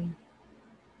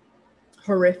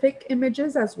horrific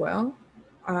images as well,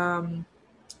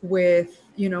 with,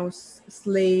 you know,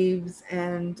 slaves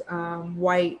and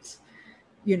white,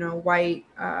 you know, white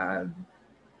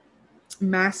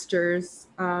masters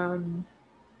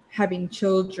having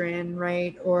children,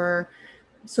 right? Or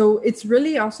so it's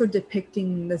really also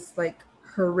depicting this like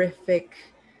horrific,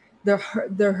 the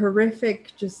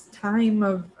horrific just time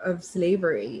of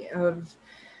slavery, of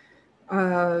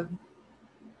uh,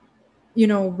 you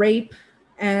know, rape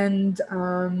and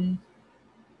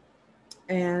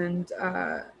and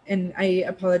I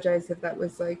apologize if that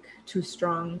was like too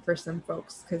strong for some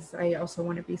folks, because I also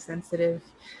want to be sensitive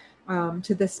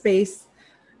to the space,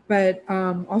 but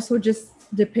also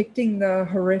just depicting the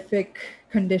horrific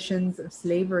conditions of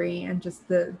slavery and just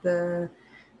the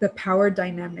power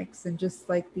dynamics and just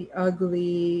like the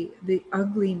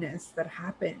ugliness that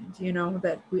happened, you know,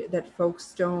 that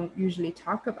folks don't usually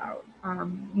talk about,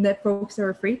 that folks are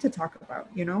afraid to talk about,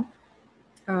 you know.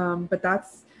 But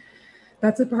that's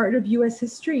a part of US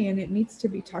history and it needs to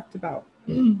be talked about.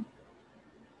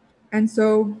 And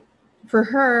so for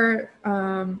her,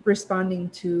 responding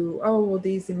to, oh, well,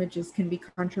 these images can be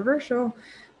controversial,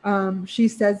 she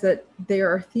says that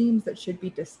there are themes that should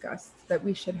be discussed, that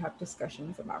we should have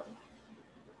discussions about.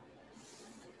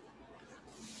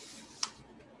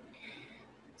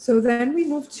 So then we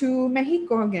move to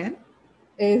Mexico again,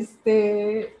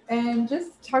 and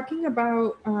just talking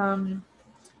about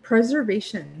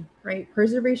preservation, right?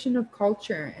 Preservation of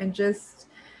culture, and just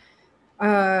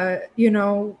you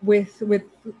know, with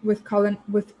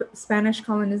Spanish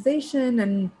colonization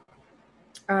and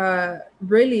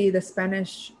really the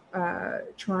Spanish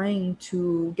trying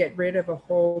to get rid of a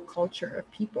whole culture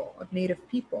of people, of Native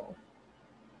people.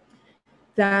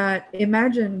 That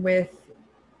imagine with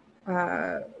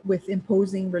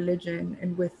imposing religion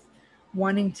and with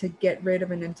wanting to get rid of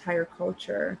an entire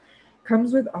culture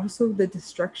comes with also the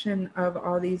destruction of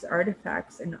all these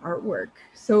artifacts and artwork.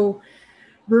 So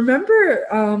remember,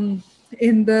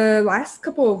 in the last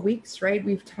couple of weeks, right,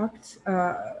 we've talked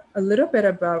a little bit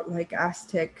about like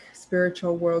Aztec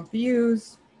spiritual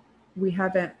worldviews. We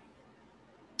haven't,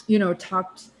 you know,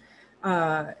 talked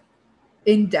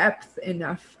in depth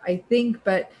enough, I think,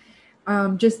 but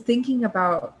just thinking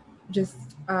about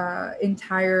just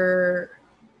entire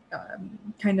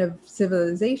kind of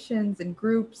civilizations and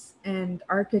groups and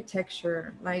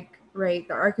architecture, like, right,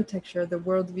 the architecture, the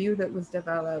worldview that was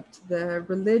developed, the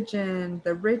religion,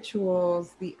 the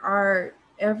rituals, the art,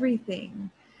 everything.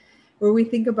 Where we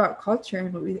think about culture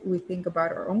and we think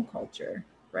about our own culture,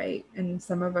 right? And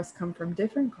some of us come from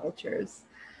different cultures.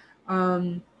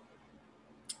 Um,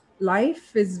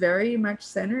 Life is very much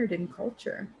centered in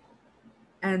culture,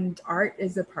 and art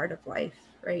is a part of life,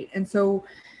 right? And so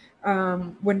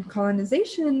when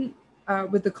colonization,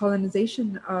 with the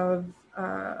colonization of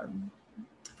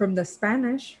from the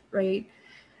Spanish, right,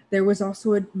 there was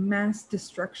also a mass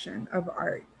destruction of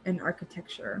art and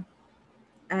architecture.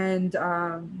 And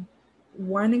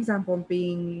one example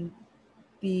being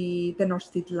the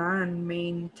Tenochtitlan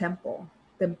main temple,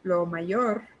 Templo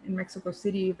Mayor in Mexico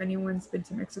City. If anyone's been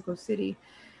to Mexico City,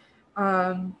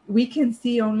 we can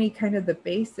see only kind of the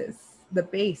base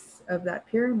of that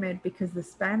pyramid, because the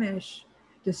Spanish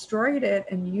destroyed it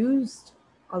and used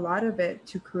a lot of it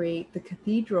to create the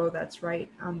cathedral that's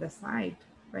right on the side,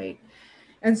 right?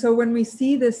 And so when we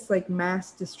see this like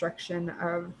mass destruction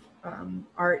of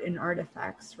art and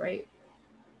artifacts, right?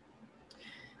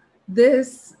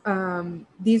 These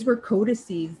were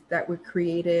codices that were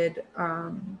created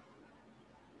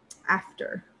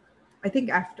after, I think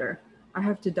after. I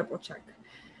have to double check.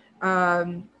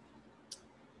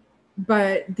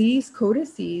 But these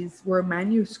codices were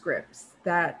manuscripts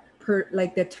that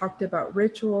that talked about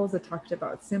rituals, that talked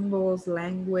about symbols,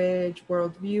 language,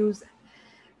 worldviews.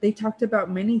 They talked about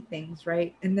many things,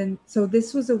 right? And then so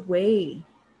this was a way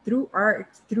through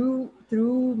art,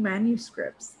 through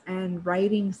manuscripts and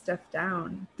writing stuff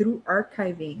down, through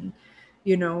archiving,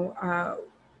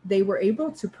 they were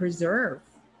able to preserve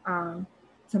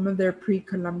some of their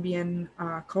pre-Columbian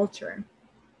culture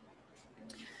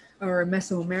or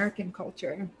Mesoamerican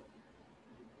culture.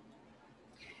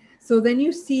 So then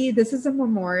you see, this is a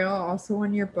memorial also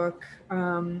on your book,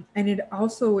 and it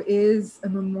also is a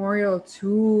memorial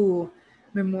to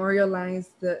memorialize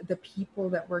the people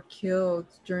that were killed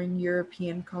during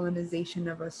European colonization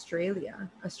of Australia.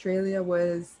 Australia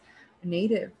was a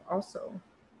native also,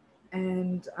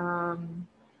 and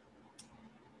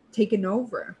taken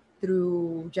over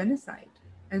through genocide.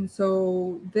 And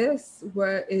so this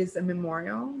is a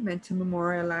memorial meant to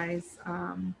memorialize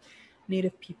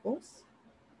Native peoples,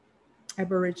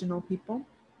 Aboriginal people.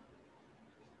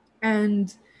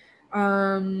 And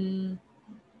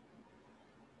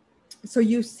so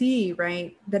you see,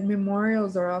 right, that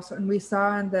memorials are also, and we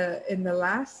saw in the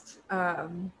last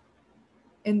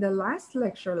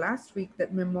lecture last week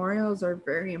that memorials are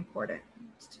very important.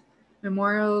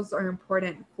 Memorials are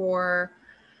important for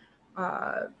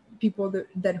people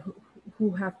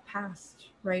who have passed,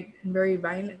 right, and very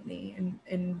violently,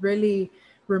 and really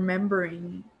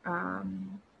remembering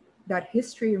that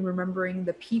history and remembering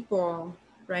the people,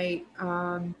 right,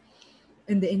 and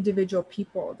the individual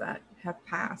people that have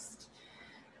passed.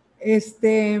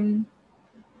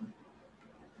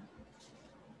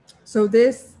 So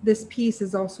this piece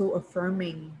is also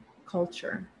affirming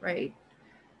culture, right?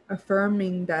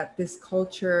 Affirming that this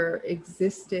culture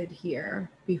existed here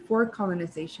before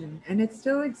colonization, and it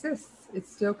still exists. It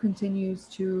still continues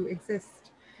to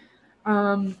exist.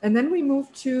 And then we move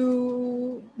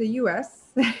to the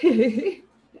US.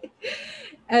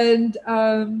 And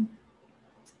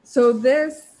so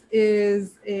this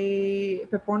is a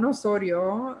Pepón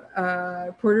Osorio,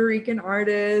 Puerto Rican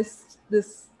artist.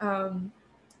 This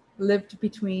lived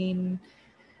between,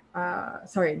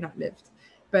 sorry, not lived,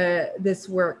 but this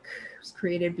work was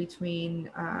created between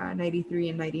 93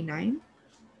 and 99.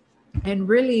 And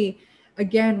really,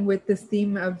 again, with this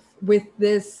theme of, with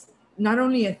this, not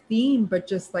only a theme, but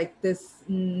just like this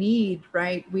need,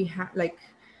 right? We have like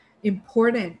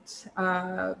important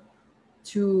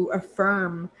to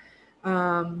affirm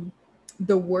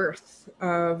the worth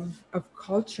of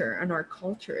culture and our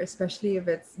culture, especially if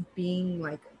it's being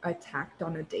like attacked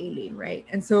on a daily, right?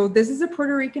 And so this is a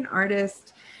Puerto Rican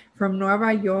artist from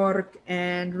Nueva York,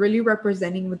 and really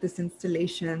representing with this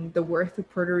installation the worth of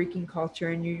Puerto Rican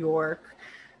culture in New York.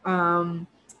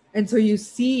 And so you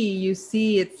see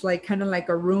it's like kind of like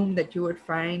a room that you would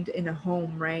find in a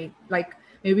home, right? Like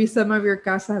maybe some of your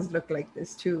casas look like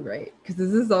this too, right? Because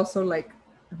this is also like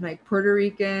Puerto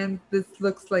Rican. This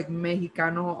looks like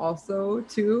Mexicano also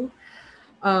too.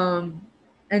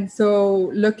 And so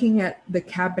looking at the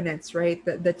cabinets, right,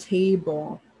 the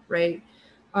table, right,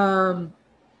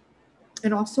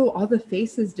 and also all the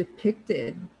faces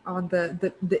depicted on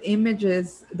the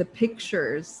images, the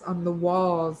pictures on the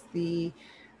walls, the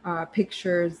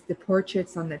pictures, the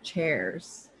portraits on the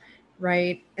chairs,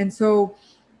 right? And so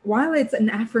while it's an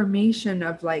affirmation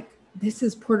of like, this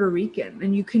is Puerto Rican,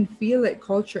 and you can feel it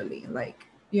culturally, like,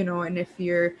 and if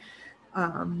you're,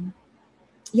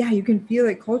 you can feel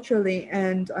it culturally.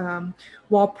 And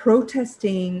while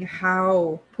protesting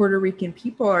how Puerto Rican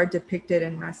people are depicted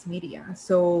in mass media.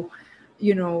 So,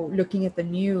 looking at the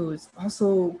news,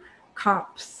 also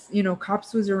Cops,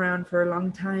 Cops was around for a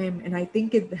long time, and I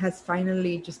think it has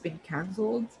finally just been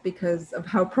canceled because of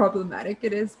how problematic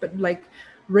it is, but like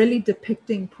really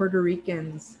depicting Puerto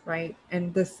Ricans, right?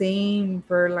 And the same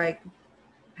for like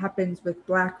happens with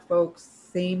Black folks,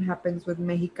 same happens with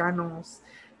Mexicanos,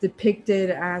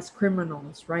 depicted as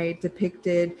criminals, right?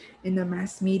 Depicted in the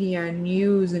mass media,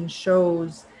 news and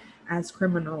shows as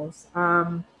criminals.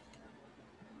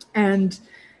 And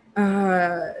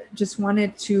just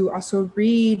wanted to also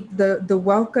read the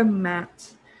welcome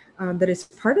mat that is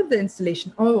part of the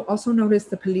installation. Oh, also notice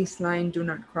the police line, do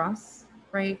not cross,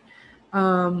 right?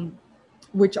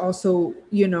 Which also,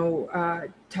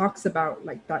 talks about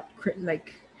like that,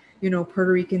 like,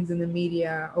 Puerto Ricans in the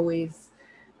media always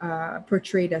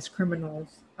portrayed as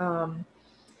criminals.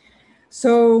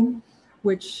 So,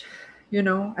 which,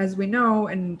 as we know,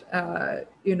 and,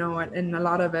 and a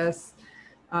lot of us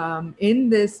in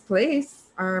this place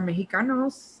are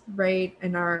Mexicanos, right?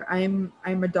 And I'm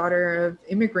a daughter of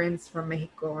immigrants from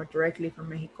Mexico, directly from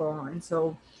Mexico, and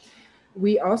so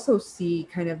we also see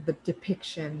kind of the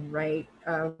depiction, right,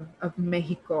 of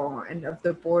Mexico and of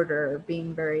the border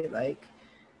being very like,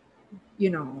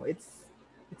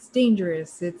 it's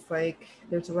dangerous. It's like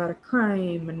there's a lot of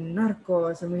crime and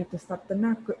narcos, and we have to stop the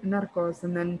narcos,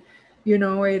 and then,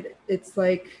 it's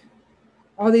like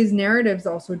all these narratives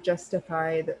also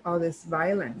justify all this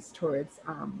violence towards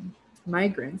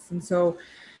migrants, and so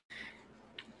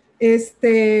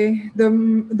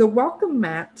the welcome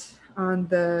mat on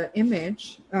the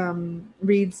image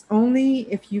reads, "Only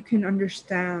if you can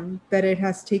understand that it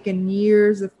has taken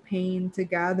years of pain to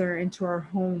gather into our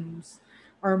homes,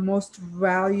 our most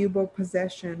valuable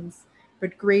possessions,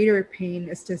 but greater pain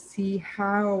is to see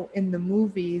how in the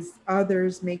movies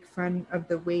others make fun of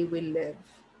the way we live."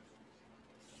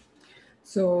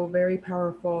 So very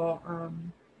powerful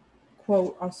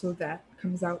quote also that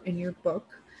comes out in your book.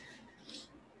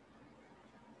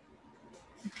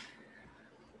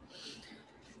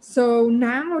 So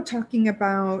now talking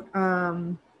about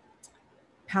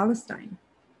Palestine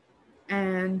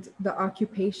and the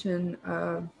occupation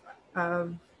of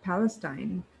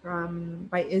Palestine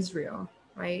by Israel,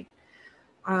 right?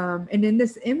 And in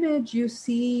this image, you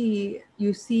see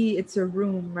it's a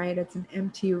room, right? It's an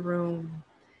empty room.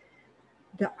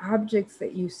 The objects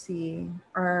that you see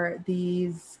are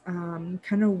these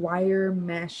kind of wire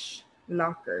mesh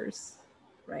lockers,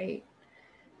 right?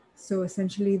 So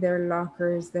essentially they're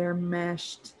lockers, they're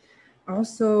meshed.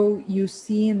 Also, you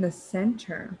see in the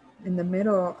center, in the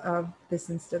middle of this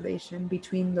installation,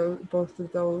 between both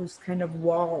of those kind of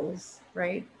walls,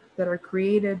 right, that are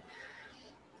created,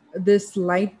 this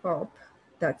light bulb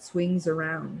that swings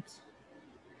around.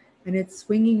 And it's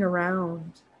swinging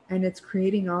around and it's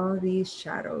creating all these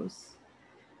shadows.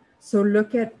 So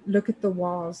look at the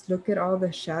walls, look at all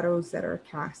the shadows that are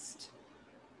cast.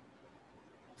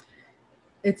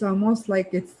 It's almost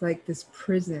like it's like this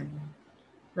prison,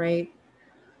 right?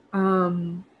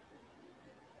 And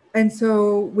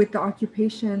so with the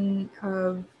occupation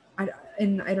of,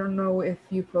 and I don't know if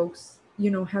you folks,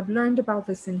 have learned about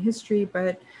this in history,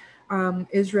 but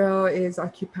Israel is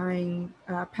occupying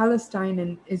Palestine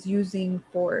and is using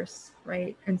force,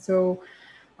 right? And so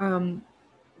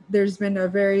there's been a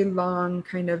very long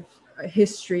kind of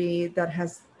history that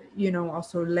has,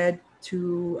 also led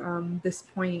to this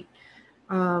point.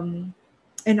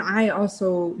 And I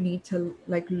also need to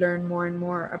like learn more and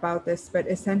more about this, but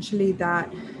essentially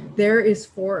that there is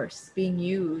force being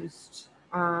used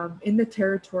in the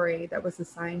territory that was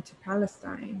assigned to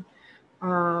Palestine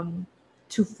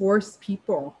to force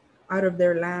people out of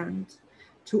their land,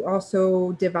 to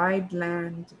also divide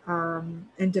land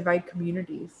and divide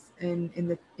communities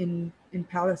in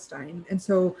Palestine. And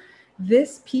so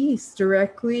this piece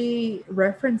directly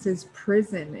references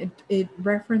prison. It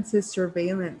references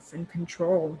surveillance and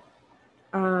control.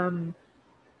 Kind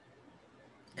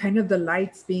of the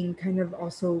lights being kind of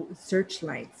also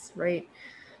searchlights, right?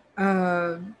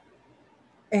 And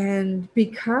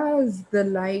because the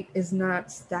light is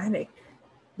not static,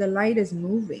 the light is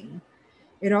moving.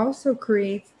 It also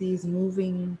creates these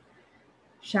moving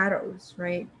shadows,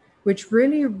 right? Which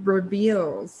really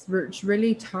reveals, which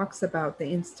really talks about the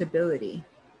instability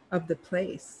of the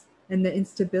place and the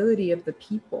instability of the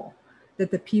people that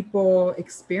the people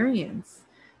experience,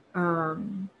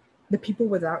 the people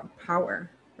without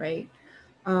power, right?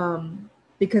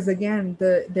 Because again,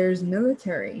 there's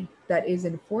military that is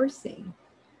enforcing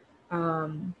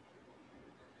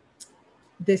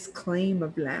this claim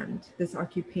of land, this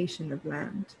occupation of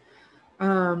land.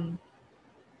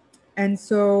 And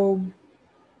so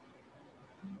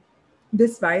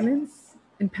this violence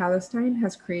in Palestine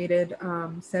has created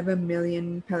 7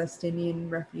 million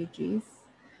Palestinian refugees.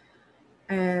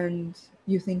 And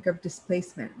you think of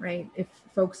displacement, right? If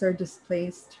folks are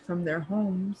displaced from their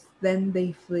homes, then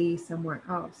they flee somewhere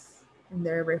else. And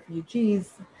they're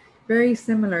refugees, very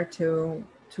similar to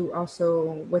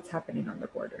also what's happening on the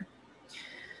border.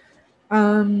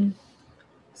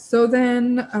 So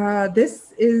then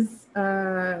this is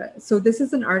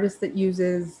an artist that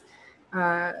uses,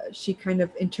 she kind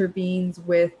of intervenes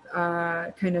with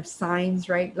kind of signs,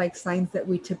 right? Like signs that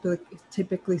we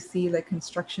typically see, like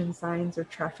construction signs or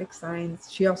traffic signs.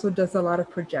 She also does a lot of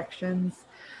projections.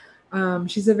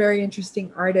 She's a very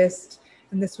interesting artist,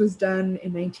 and this was done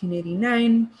in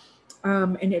 1989.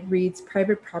 And it reads,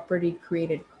 "Private property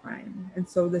created crime." And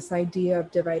so this idea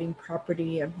of dividing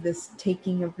property, of this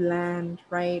taking of land,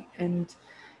 right? And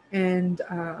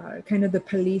kind of the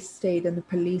police state and the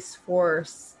police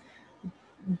force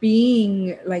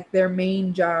being like their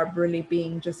main job really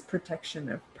being just protection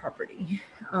of property.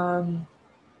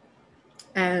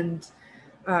 And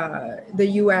the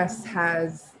US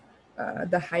has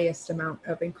the highest amount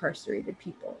of incarcerated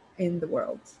people in the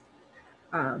world,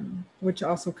 which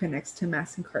also connects to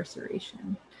mass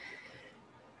incarceration.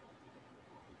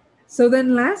 So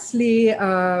then lastly,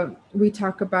 we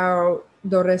talk about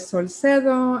Dolores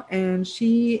Salcedo, and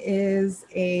she is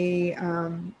I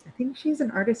think she's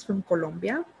an artist from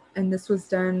Colombia, and this was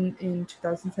done in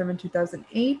 2007,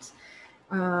 2008.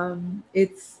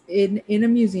 It's in a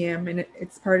museum, and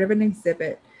it's part of an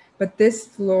exhibit, but this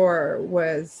floor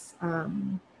was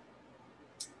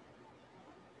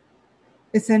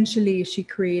essentially, she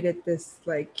created this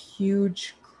like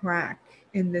huge crack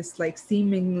in this like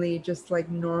seemingly just like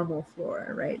normal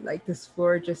floor, right? Like this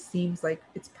floor just seems like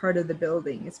it's part of the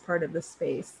building, it's part of the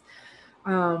space.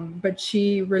 But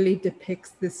she really depicts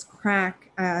this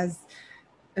crack as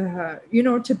to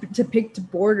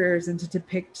depict borders and to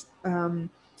depict kind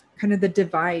of the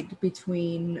divide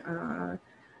between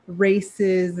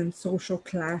races and social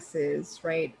classes,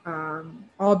 right?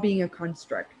 All being a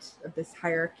construct of this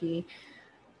hierarchy.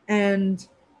 And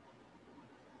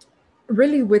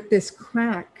really with this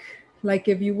crack, like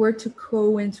if you were to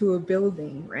go into a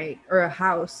building, right, or a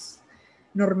house,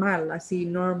 normal, así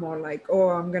normal, like, oh,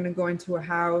 I'm gonna go into a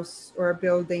house or a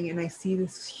building and I see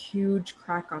this huge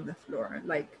crack on the floor.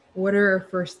 Like, what are our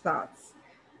first thoughts?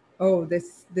 Oh,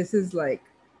 this is like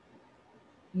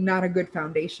not a good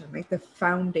foundation. Like the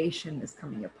foundation is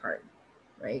coming apart,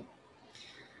 right?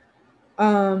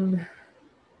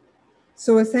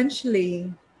 So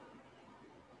essentially,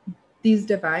 these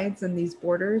divides and these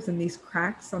borders and these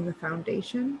cracks on the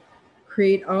foundation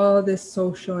create all this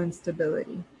social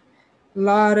instability, a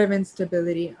lot of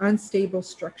instability, unstable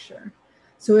structure.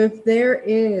 So if there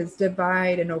is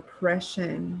divide and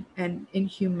oppression and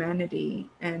inhumanity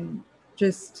and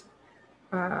just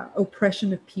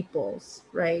oppression of peoples,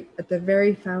 right, at the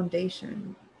very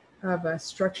foundation of a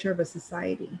structure of a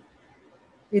society,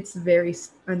 it's very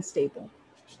unstable,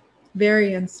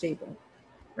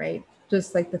 right?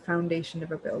 Just like the foundation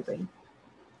of a building.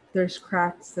 There's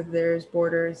cracks, there's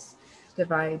borders,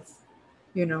 divides,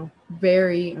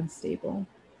 very unstable.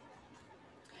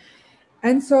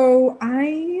 And so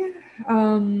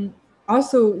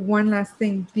also one last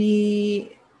thing,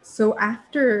 so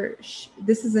after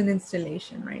this is an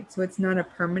installation, right? So it's not a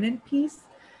permanent piece,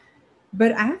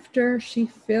 but after she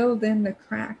filled in the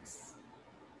cracks,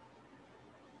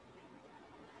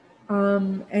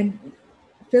 and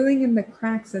filling in the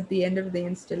cracks at the end of the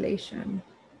installation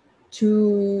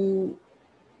to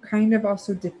kind of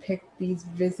also depict these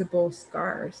visible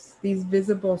scars. These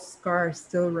visible scars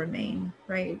still remain,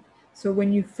 right? So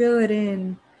when you fill it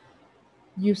in,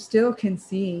 you still can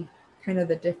see kind of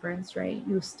the difference, right?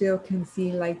 You still can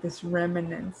see like this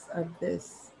remnants of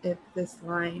this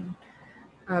line,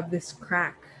 of this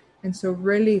crack. And so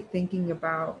really thinking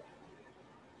about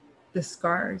the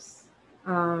scars.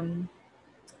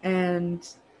 And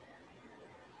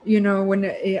when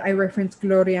I referenced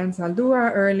Gloria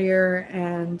Anzaldúa earlier,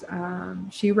 and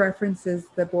she references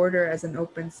the border as an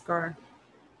open scar,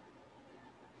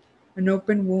 an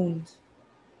open wound.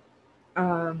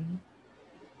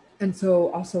 And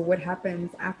so also what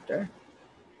happens after.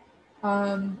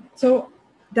 So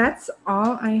that's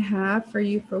all I have for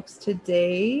you folks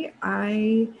today.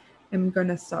 I am going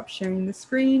to stop sharing the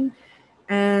screen.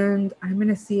 And I'm going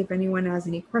to see if anyone has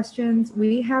any questions.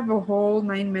 We have a whole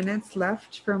 9 minutes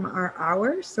left from our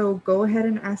hour. So go ahead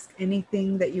and ask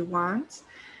anything that you want.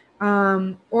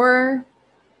 Or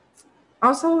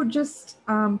also just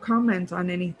comment on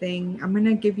anything. I'm going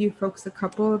to give you folks a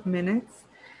couple of minutes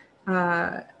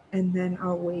and then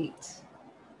I'll wait.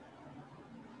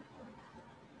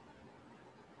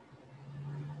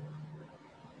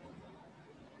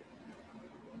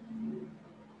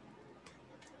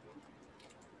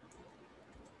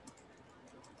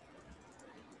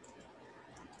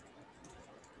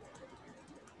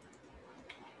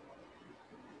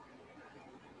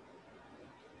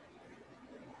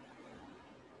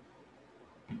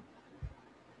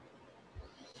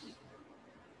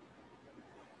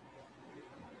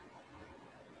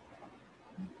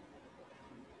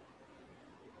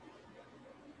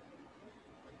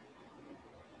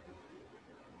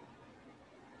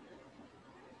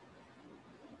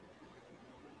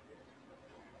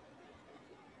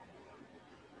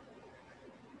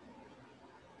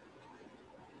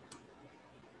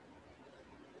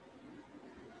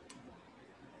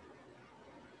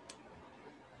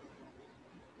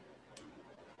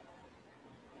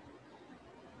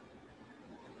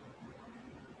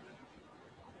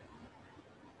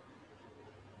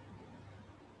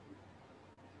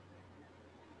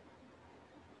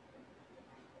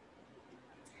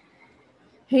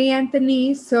 Hey,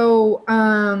 Anthony. So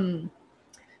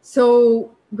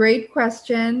great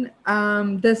question.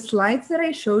 The slides that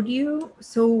I showed you,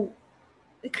 so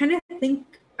kind of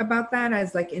think about that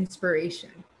as like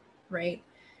inspiration, right?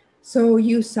 So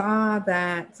you saw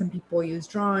that some people use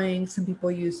drawings, some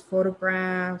people use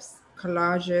photographs,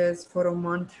 collages, photo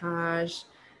montage.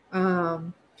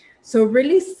 Um, so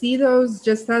really see those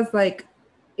just as like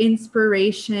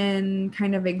inspiration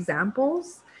kind of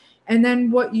examples. And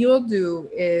then what you'll do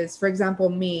is, for example,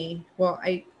 me, well,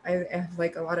 I have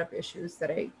like a lot of issues that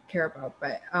I care about,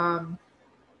 but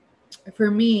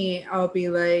for me, I'll be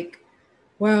like,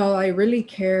 well, I really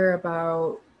care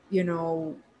about, you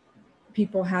know,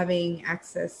 people having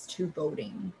access to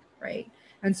voting, right?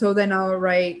 And so then I'll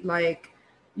write like,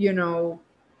 you know,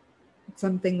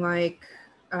 something like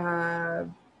uh,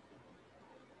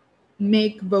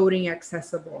 make voting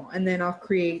accessible. And then I'll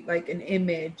create like an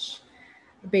image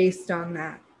based on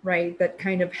that, right? That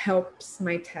kind of helps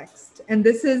my text. And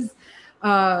this is,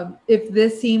 if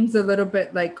this seems a little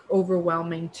bit like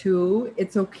overwhelming too,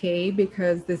 it's okay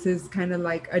because this is kind of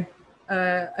like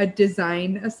a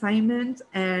design assignment,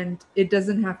 and it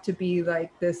doesn't have to be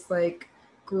like this like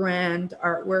grand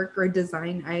artwork or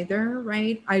design either,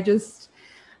 right?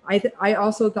 I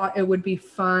also thought it would be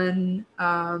fun,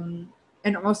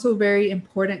 and also very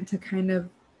important to kind of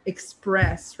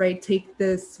express, right? Take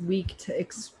this week to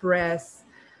express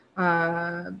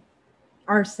uh,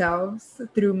 ourselves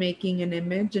through making an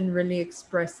image and really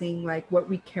expressing like what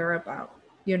we care about,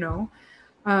 you know?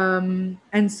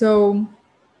 And so,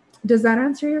 does that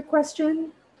answer your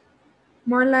question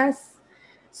more or less?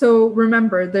 So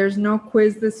remember, there's no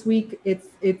quiz this week. It's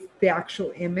the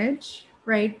actual image,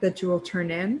 right, that you will turn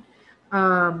in.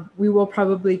 We will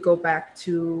probably go back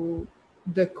to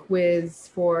the quiz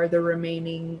for the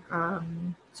remaining,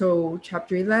 so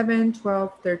chapter 11,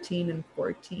 12, 13, and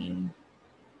 14.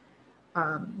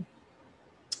 Um,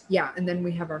 yeah, and then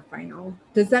we have our final.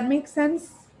 Does that make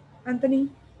sense,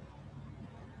 Anthony?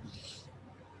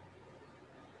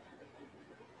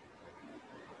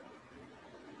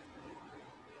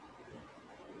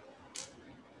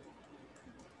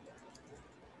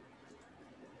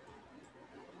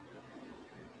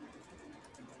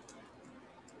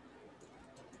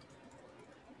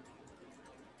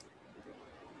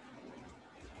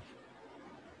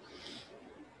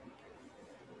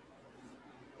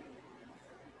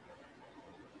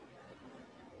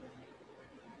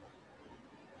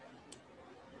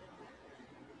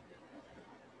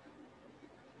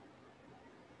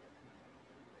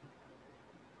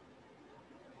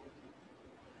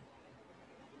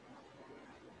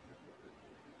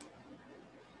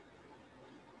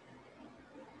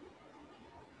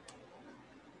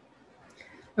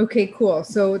 Okay, cool.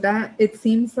 So that it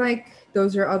seems like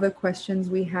those are all the questions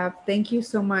we have. Thank you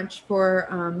so much for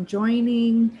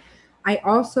joining. I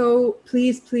also,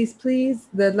 please,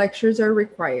 the lectures are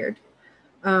required.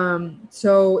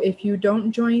 So if you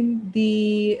don't join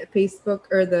the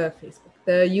the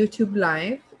YouTube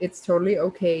live, it's totally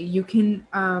okay. You can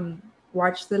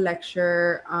watch the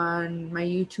lecture on my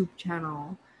YouTube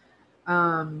channel,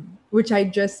 which I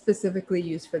just specifically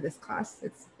use for this class.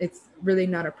 It's really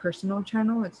not a personal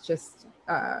channel. It's just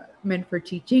meant for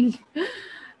teaching.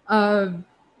 um,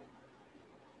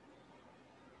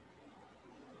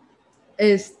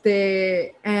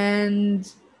 este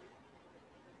and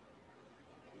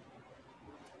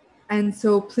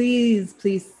so please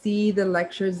see the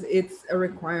lectures. It's a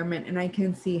requirement, and I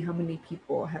can see how many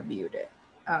people have viewed it.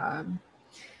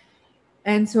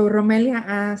 And so Romelia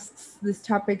asks, this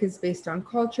topic is based on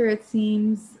culture, it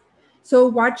seems. So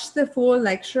watch the full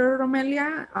lecture,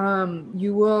 Romelia.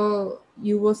 You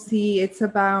will see it's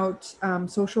about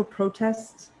social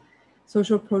protest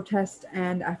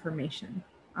and affirmation.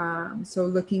 So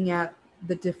looking at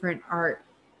the different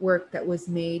artwork that was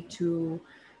made to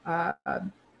uh,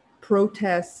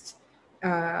 protest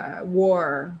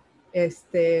war,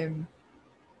 este,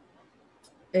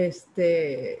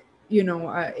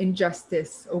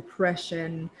 injustice,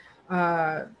 oppression,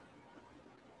 uh,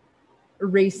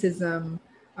 racism.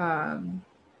 Um,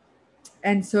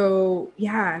 and so,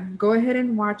 yeah, go ahead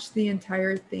and watch the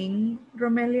entire thing,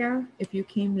 Romelia, if you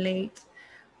came late.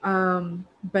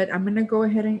 But I'm going to go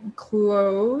ahead and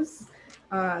close.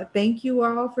 Thank you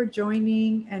all for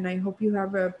joining, and I hope you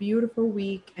have a beautiful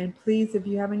week. And please, if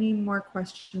you have any more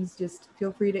questions, just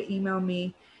feel free to email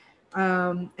me.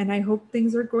 And I hope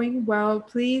things are going well.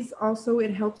 Please, also,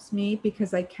 it helps me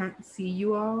because I can't see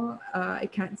you all. I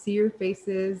can't see your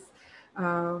faces.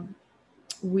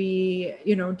 We,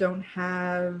 don't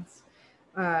have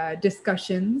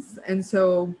discussions. And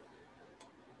so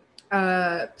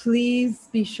Please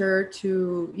be sure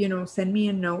to, send me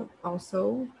a note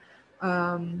also,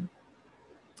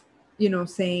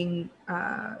 saying,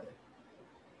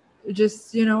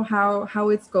 just, how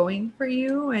it's going for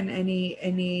you, and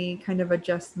any kind of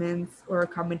adjustments or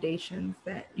accommodations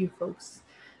that you folks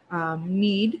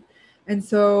need. And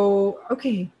so,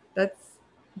 okay, that's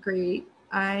great.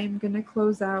 I'm going to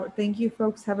close out. Thank you,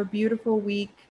 folks. Have a beautiful week.